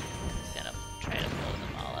 I'm just gonna try to blow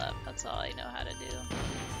them all up. That's all I know how to do.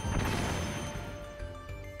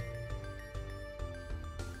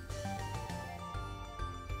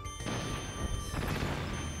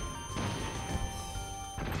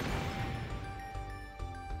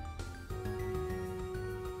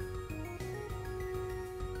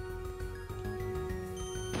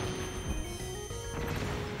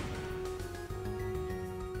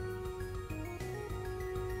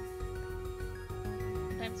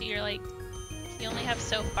 You're like, you only have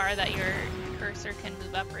so far that your cursor can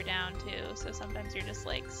move up or down too, so sometimes you're just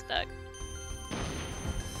like stuck.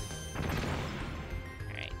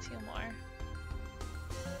 Alright, 2 more.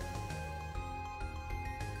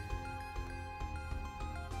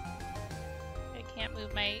 I can't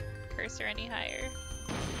move my cursor any higher.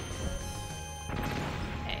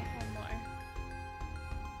 Okay, 1 more.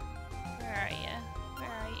 Where are you? Where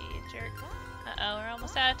are you, you jerk? Uh-oh, we're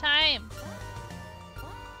almost out of time!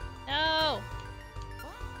 No!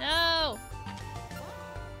 No!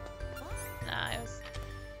 Nah, I was...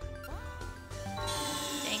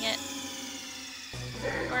 Dang it.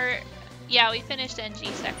 Yeah, we finished NG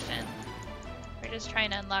section. We're just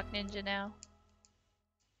trying to unlock Ninja now.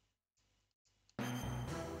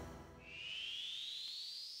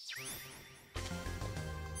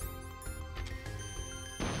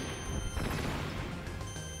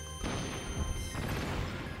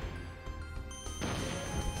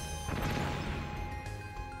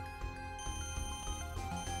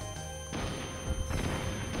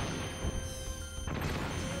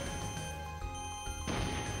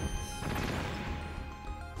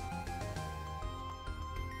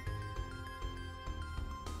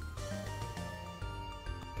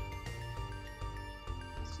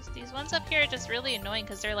 These ones up here are just really annoying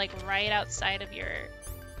because they're like right outside of your,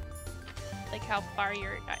 like how far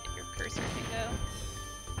your cursor can go.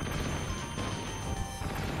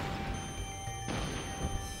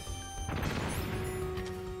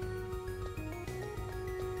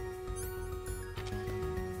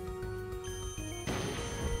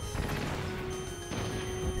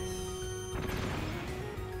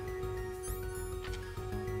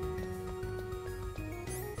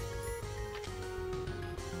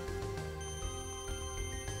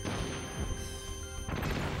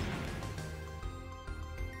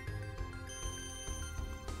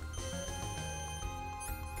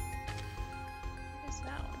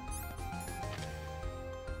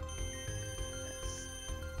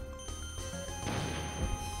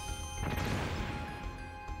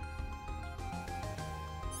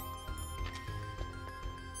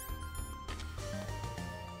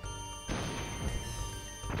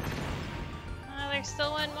 There's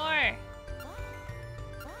still one more.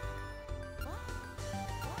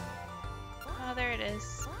 Oh, there it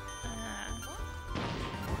is. Come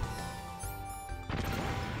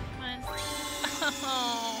on.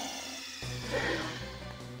 Oh.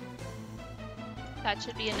 That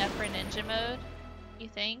should be enough for ninja mode, you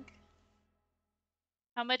think?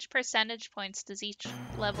 How much percentage points does each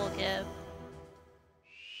level give?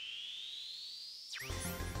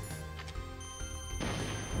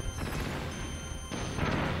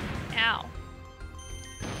 Ow.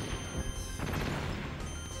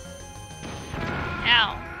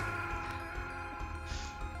 Ow.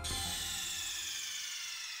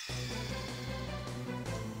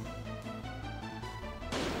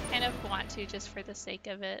 I kind of want to just for the sake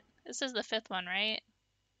of it. This is the 5th one, right?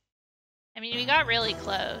 I mean, we got really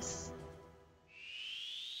close.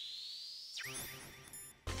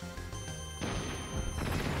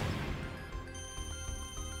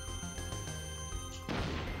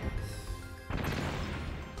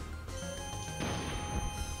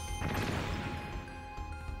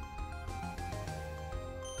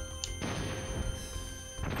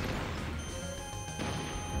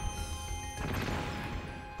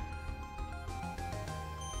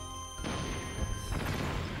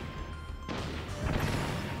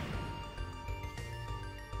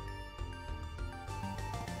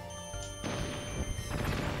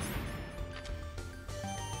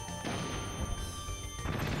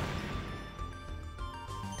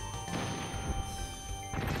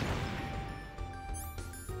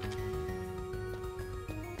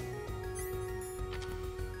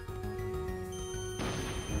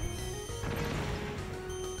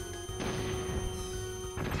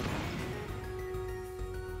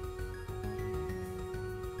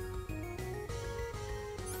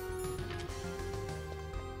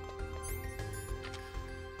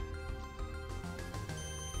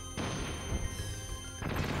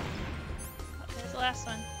 Last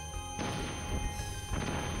one.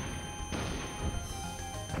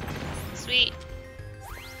 Sweet.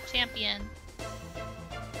 Champion.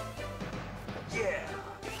 Yeah.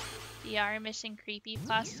 DR mission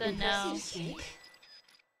creepypasta? No.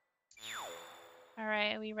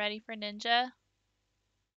 Alright, are we ready for ninja?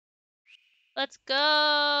 Let's go!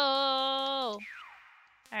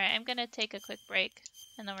 Alright, I'm gonna take a quick break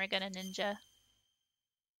and then we're gonna ninja.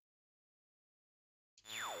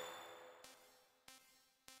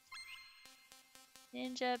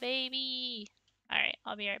 Ninja baby! Alright,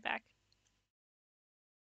 I'll be right back.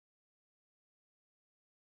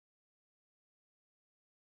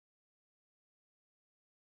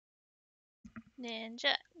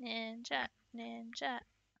 Ninja, ninja, ninja.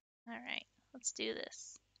 Alright, let's do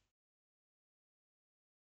this.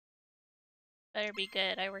 Better be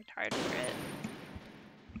good, I worked hard for it.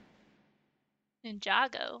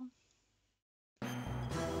 Ninjago.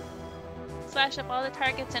 Slash up all the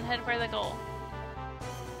targets and head for the goal.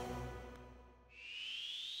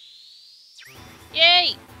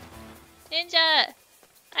 Yay! Ninja!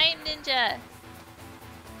 I'm ninja!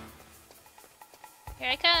 Here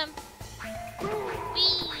I come!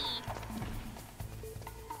 Whee!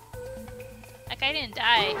 That guy didn't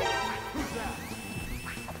die.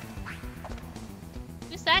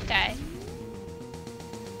 Who's that guy?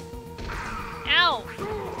 Ow!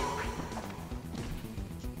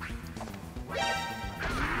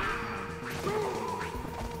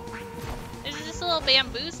 There's this little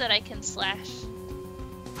bamboos that I can slash.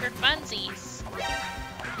 For funsies.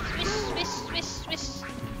 Swish, swish, swish, swish.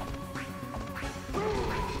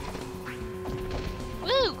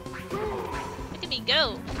 Woo! Look at me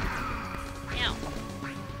go. Ow.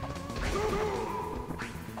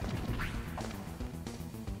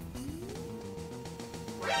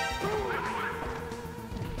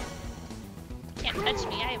 Can't touch touch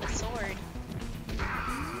me, I have a sword.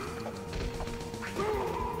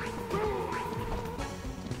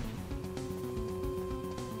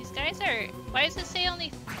 These guys are... Why does it say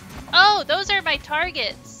only... Oh, those are my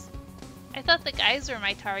targets! I thought the guys were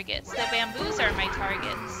my targets. The bamboos are my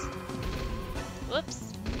targets.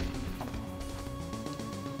 Whoops.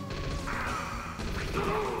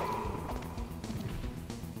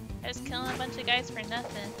 I was killing a bunch of guys for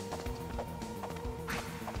nothing.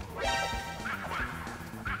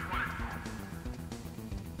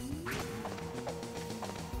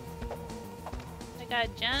 I gotta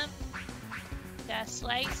jump. Gotta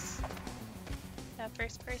slice. Got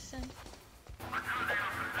first person.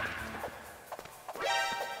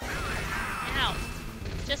 Ow!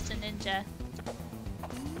 Just a ninja.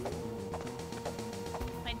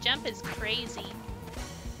 My jump is crazy.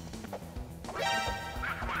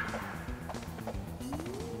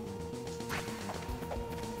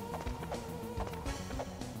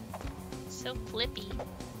 So flippy.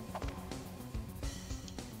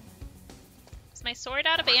 Is my sword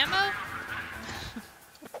out of ammo?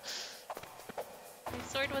 My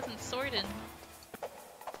sword wasn't swording.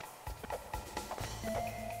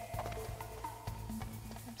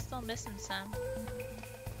 I'm still missing some.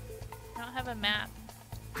 I don't have a map.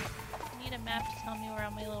 I need a map to tell me where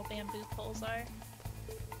all my little bamboo poles are.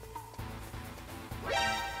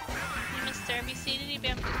 Hey mister, have you seen any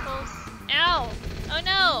bamboo poles? Ow! Oh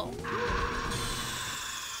no!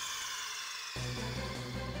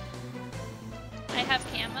 I have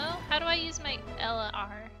camo? How do I use my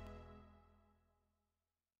LR?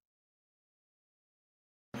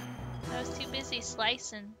 I was too busy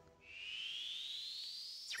slicing.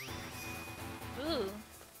 Ooh.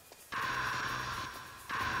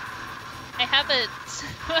 I have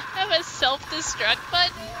a self-destruct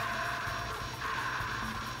button?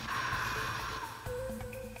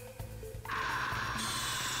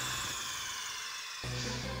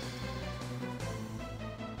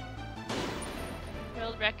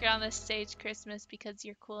 World record on this stage, Christmas, because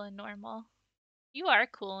you're cool and normal. You are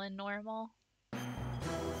cool and normal.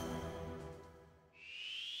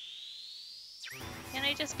 Can't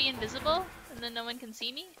I just be invisible and then no one can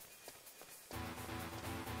see me?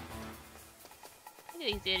 Look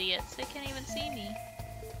at these idiots, they can't even see me.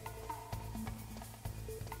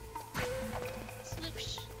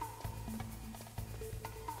 Sloosh.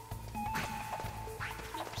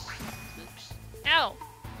 Sloosh. Sloosh. Ow!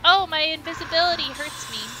 Oh, my invisibility hurts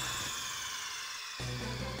me.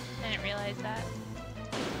 I didn't realize that.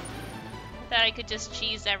 I thought I could just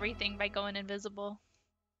cheese everything by going invisible.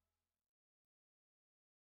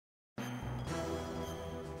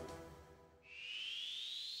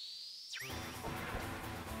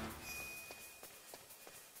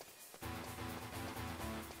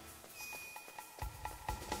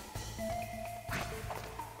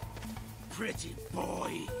 Pretty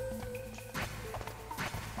boy.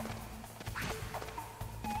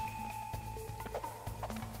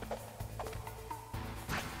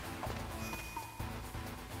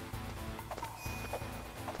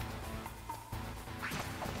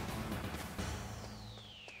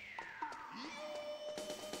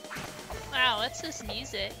 Wow, what's this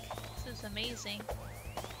music? This is amazing.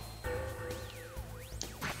 Do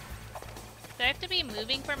I have to be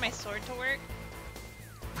moving for my sword to work?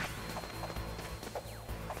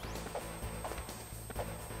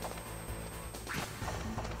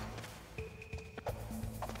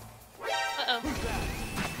 Uh-oh.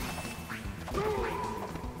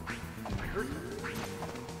 I heard him.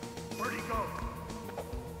 Where'd he go?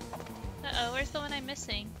 Uh-oh, where's the one I'm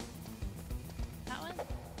missing? That one?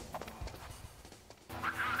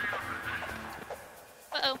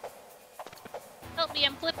 Uh-oh. Help me,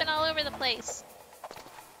 I'm flipping all over the place.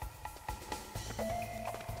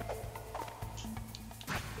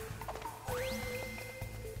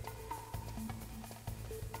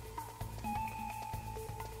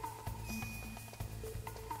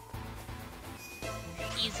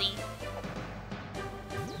 Easy.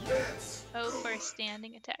 Oh, for a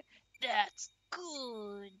standing attack. That's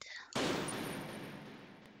good.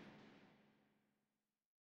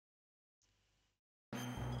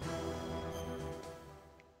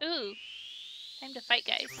 Ooh. Time to fight,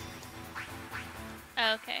 guys.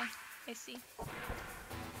 Oh, okay. I see.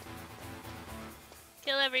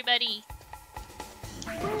 Kill everybody.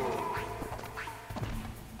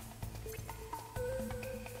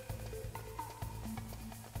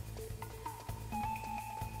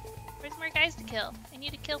 Where's more guys to kill? I need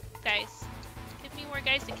to kill guys. Give me more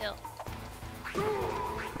guys to kill.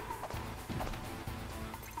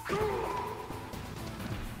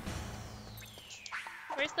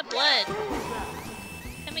 Where's the blood?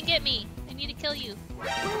 Come and get me. I need to kill you.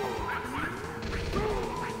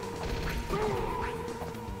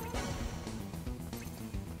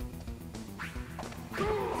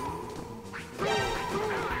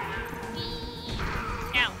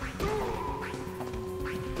 Ow.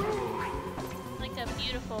 Like a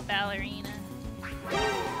beautiful ballerina.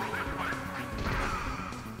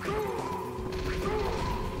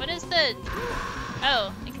 What is the...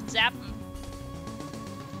 Oh, I can zap him.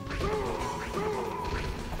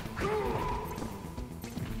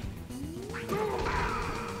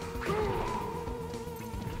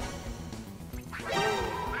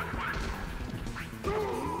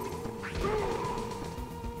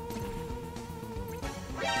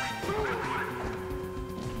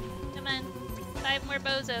 Come on. 5 more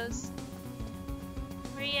bozos.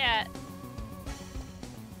 Where you at?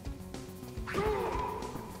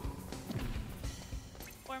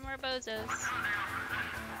 Four more bozos.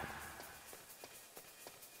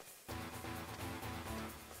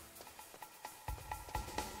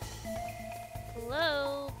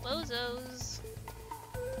 Hello, bozos.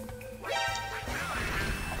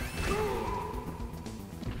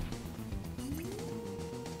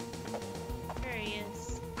 There he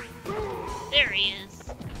is. There he is.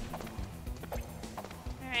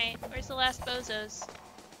 Alright, where's the last bozos?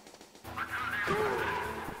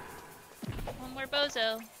 One more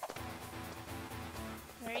bozo.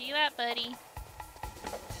 Where are you at, buddy?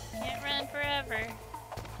 Can't run forever.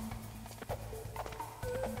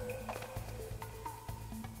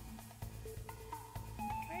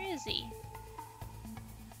 Where is he? Is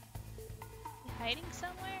he hiding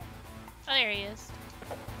somewhere? Oh, there he is.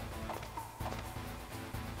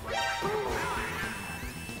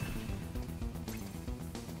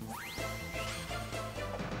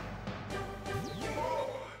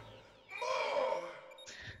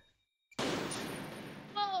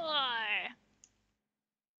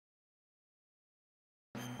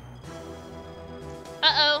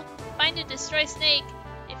 Uh-oh! Find and destroy Snake!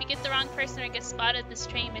 If you get the wrong person or get spotted, this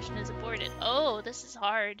training mission is aborted. Oh, this is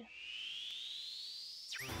hard.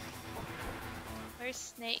 Where's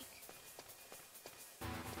Snake?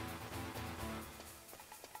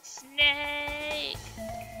 Snake!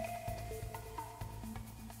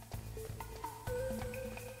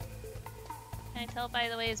 Can I tell by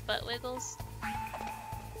the way his butt wiggles?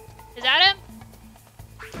 Is that him?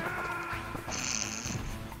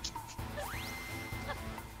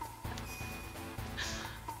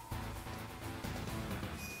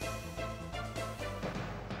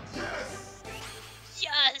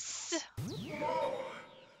 Yes!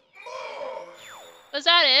 Was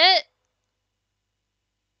that it?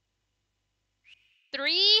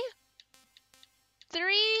 3?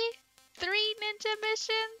 3 ninja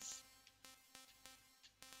missions?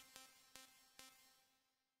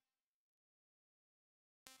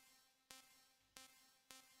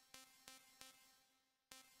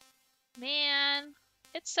 Man,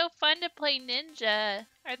 it's so fun to play ninja.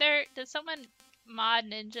 Does someone mod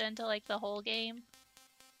ninja into like the whole game?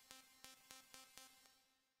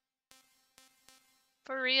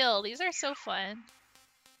 For real, these are so fun.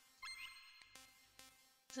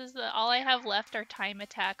 This is all I have left are time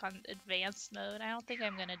attack on advanced mode. I don't think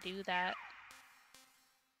I'm gonna do that.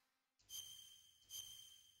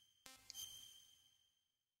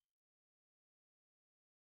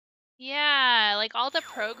 Yeah, like all the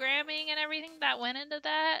programming and everything that went into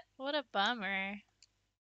that. What a bummer.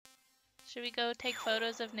 Should we go take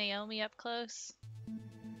photos of Naomi up close?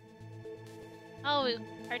 Oh,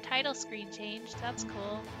 our title screen changed. That's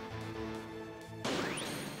cool.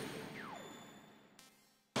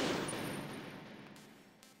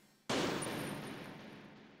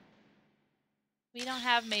 We don't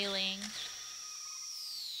have mailing.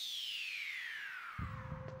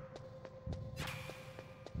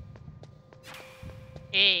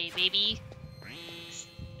 Hey, baby.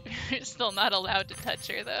 You're still not allowed to touch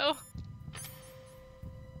her, though.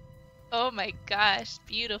 Oh my gosh,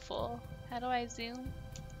 beautiful. How do I zoom?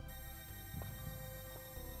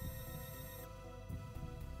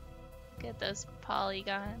 Look at those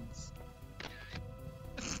polygons.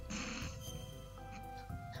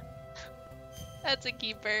 That's a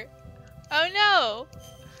keeper. Oh no!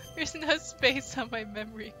 There's no space on my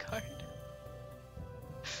memory card.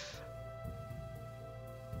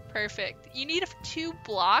 Perfect. You need 2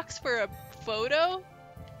 blocks for a photo?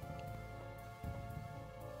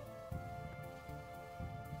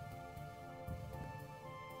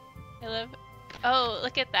 I love... Oh,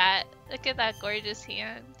 look at that. Look at that gorgeous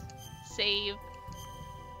hand. Save.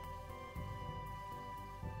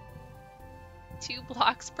 2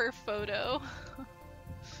 blocks per photo.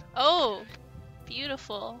 Oh!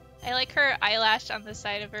 Beautiful. I like her eyelash on the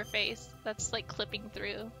side of her face. That's like clipping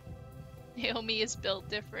through. Naomi is built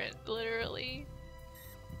different, literally.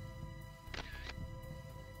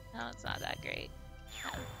 No, it's not that great.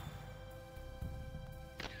 No.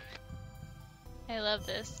 I love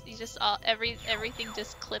this. You just everything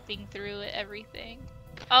just clipping through everything.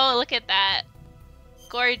 Oh, look at that.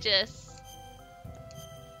 Gorgeous.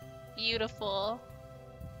 Beautiful.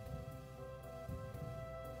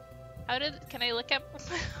 Can I look at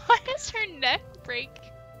why does her neck break?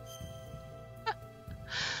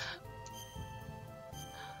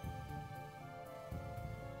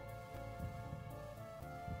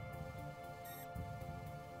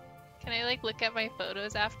 Can I like look at my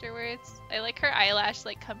photos afterwards? I like her eyelash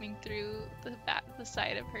like coming through the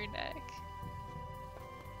side of her neck.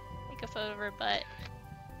 Take a photo of her butt.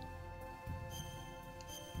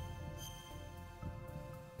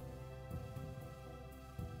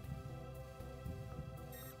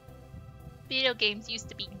 Video games used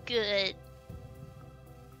to be good.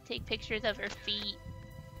 Take pictures of her feet.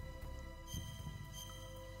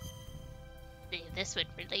 Save this one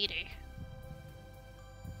for later.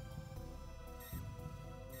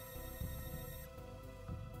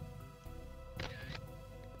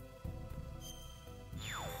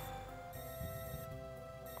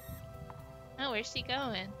 Oh, where's she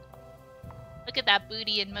going? Look at that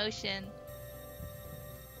booty in motion.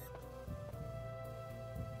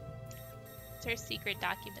 What's her secret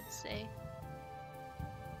documents say?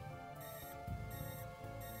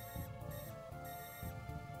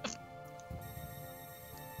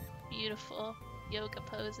 Beautiful yoga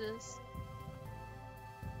poses.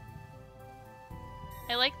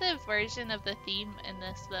 I like the version of the theme in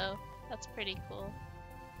this though. That's pretty cool.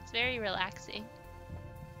 It's very relaxing.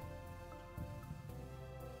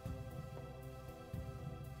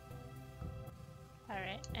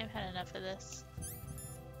 Alright, I've had enough of this.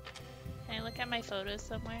 Can I look at my photos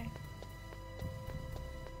somewhere?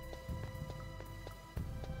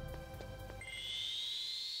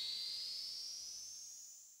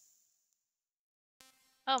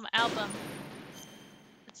 Oh, my album.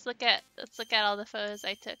 Let's look at all the photos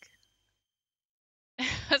I took.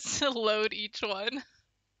 Let's load each one.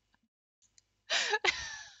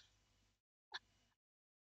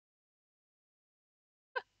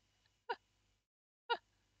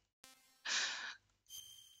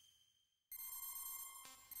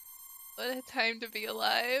 What a time to be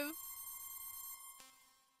alive.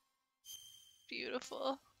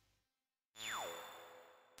 Beautiful.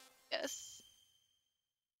 Yes.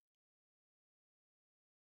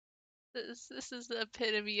 This is the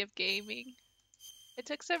epitome of gaming. I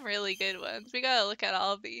took some really good ones. We gotta look at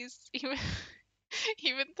all of these.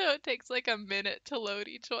 Even though it takes like a minute to load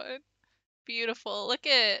each one. Beautiful. Look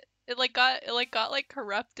at it got like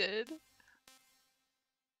corrupted.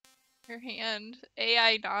 Her hand.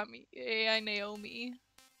 AI Naomi.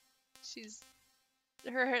 She's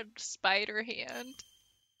her spider hand.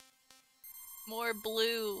 More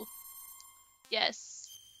blue. Yes.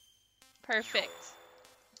 Perfect.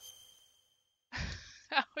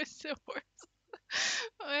 That was the worst.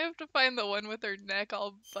 I have to find the one with her neck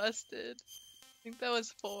all busted. I think that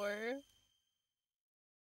was 4.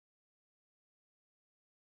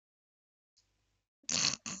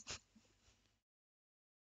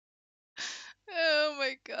 Oh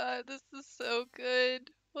my god, this is so good.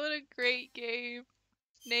 What a great game.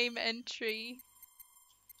 Name entry.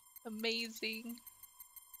 Amazing.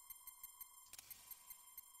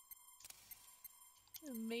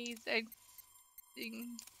 Amazing.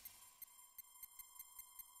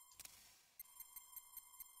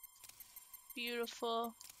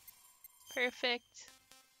 Beautiful. Perfect.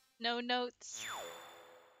 No notes.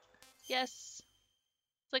 Yes.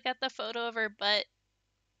 Let's look at the photo of her butt.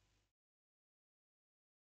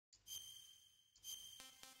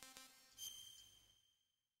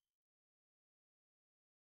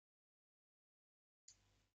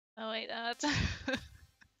 Oh wait, that's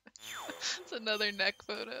it's another neck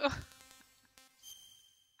photo.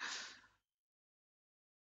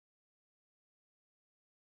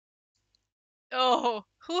 Oh,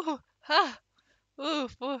 whew, ha,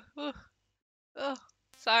 oof, oof, oof. Oh,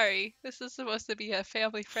 sorry. This is supposed to be a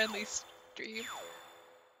family-friendly stream.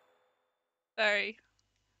 Sorry.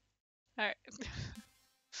 Alright.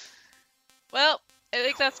 Well, I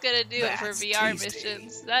think that's gonna do it for VR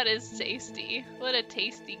missions. That is tasty. What a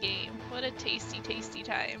tasty game. What a tasty, tasty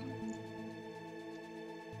time.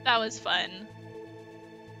 That was fun.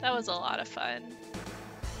 That was a lot of fun.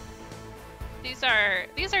 These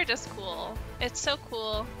are just cool. It's so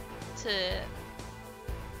cool to...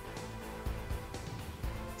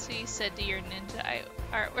 So you said to your ninja,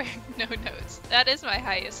 artwork, no notes. That is my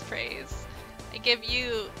highest praise. I give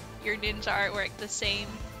you your ninja artwork the same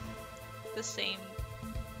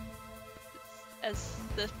as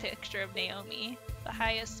the picture of Naomi. The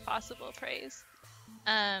highest possible praise.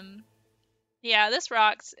 Yeah, this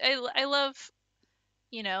rocks. I love,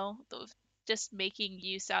 you know, just making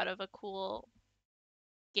use out of a cool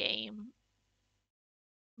game.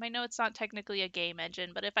 I know it's not technically a game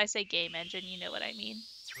engine, but if I say game engine, you know what I mean.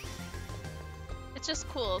 It's just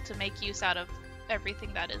cool to make use out of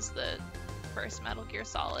everything that is the first Metal Gear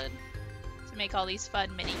Solid. To make all these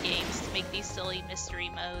fun mini games, to make these silly mystery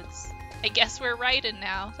modes. I guess we're Raiden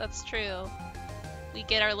now, that's true. We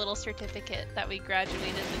get our little certificate that we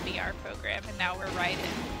graduated the VR program and now we're Raiden.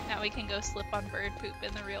 Now we can go slip on bird poop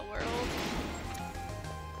in the real world.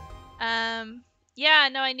 Yeah,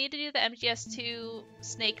 no, I need to do the MGS2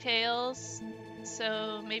 Snake Tales,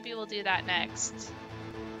 so maybe we'll do that next.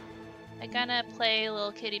 I'm gonna play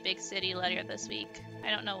Little Kitty Big City later this week.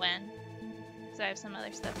 I don't know when, because I have some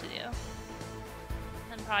other stuff to do.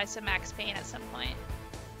 And probably some Max Payne at some point.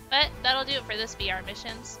 But that'll do it for this VR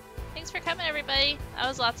missions. Thanks for coming, everybody. That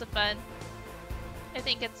was lots of fun. I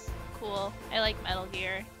think it's cool. I like Metal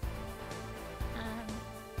Gear.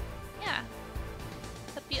 Yeah.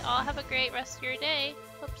 Hope you all have a great rest of your day.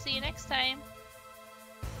 Hope to see you next time.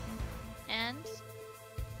 And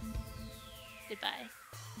goodbye.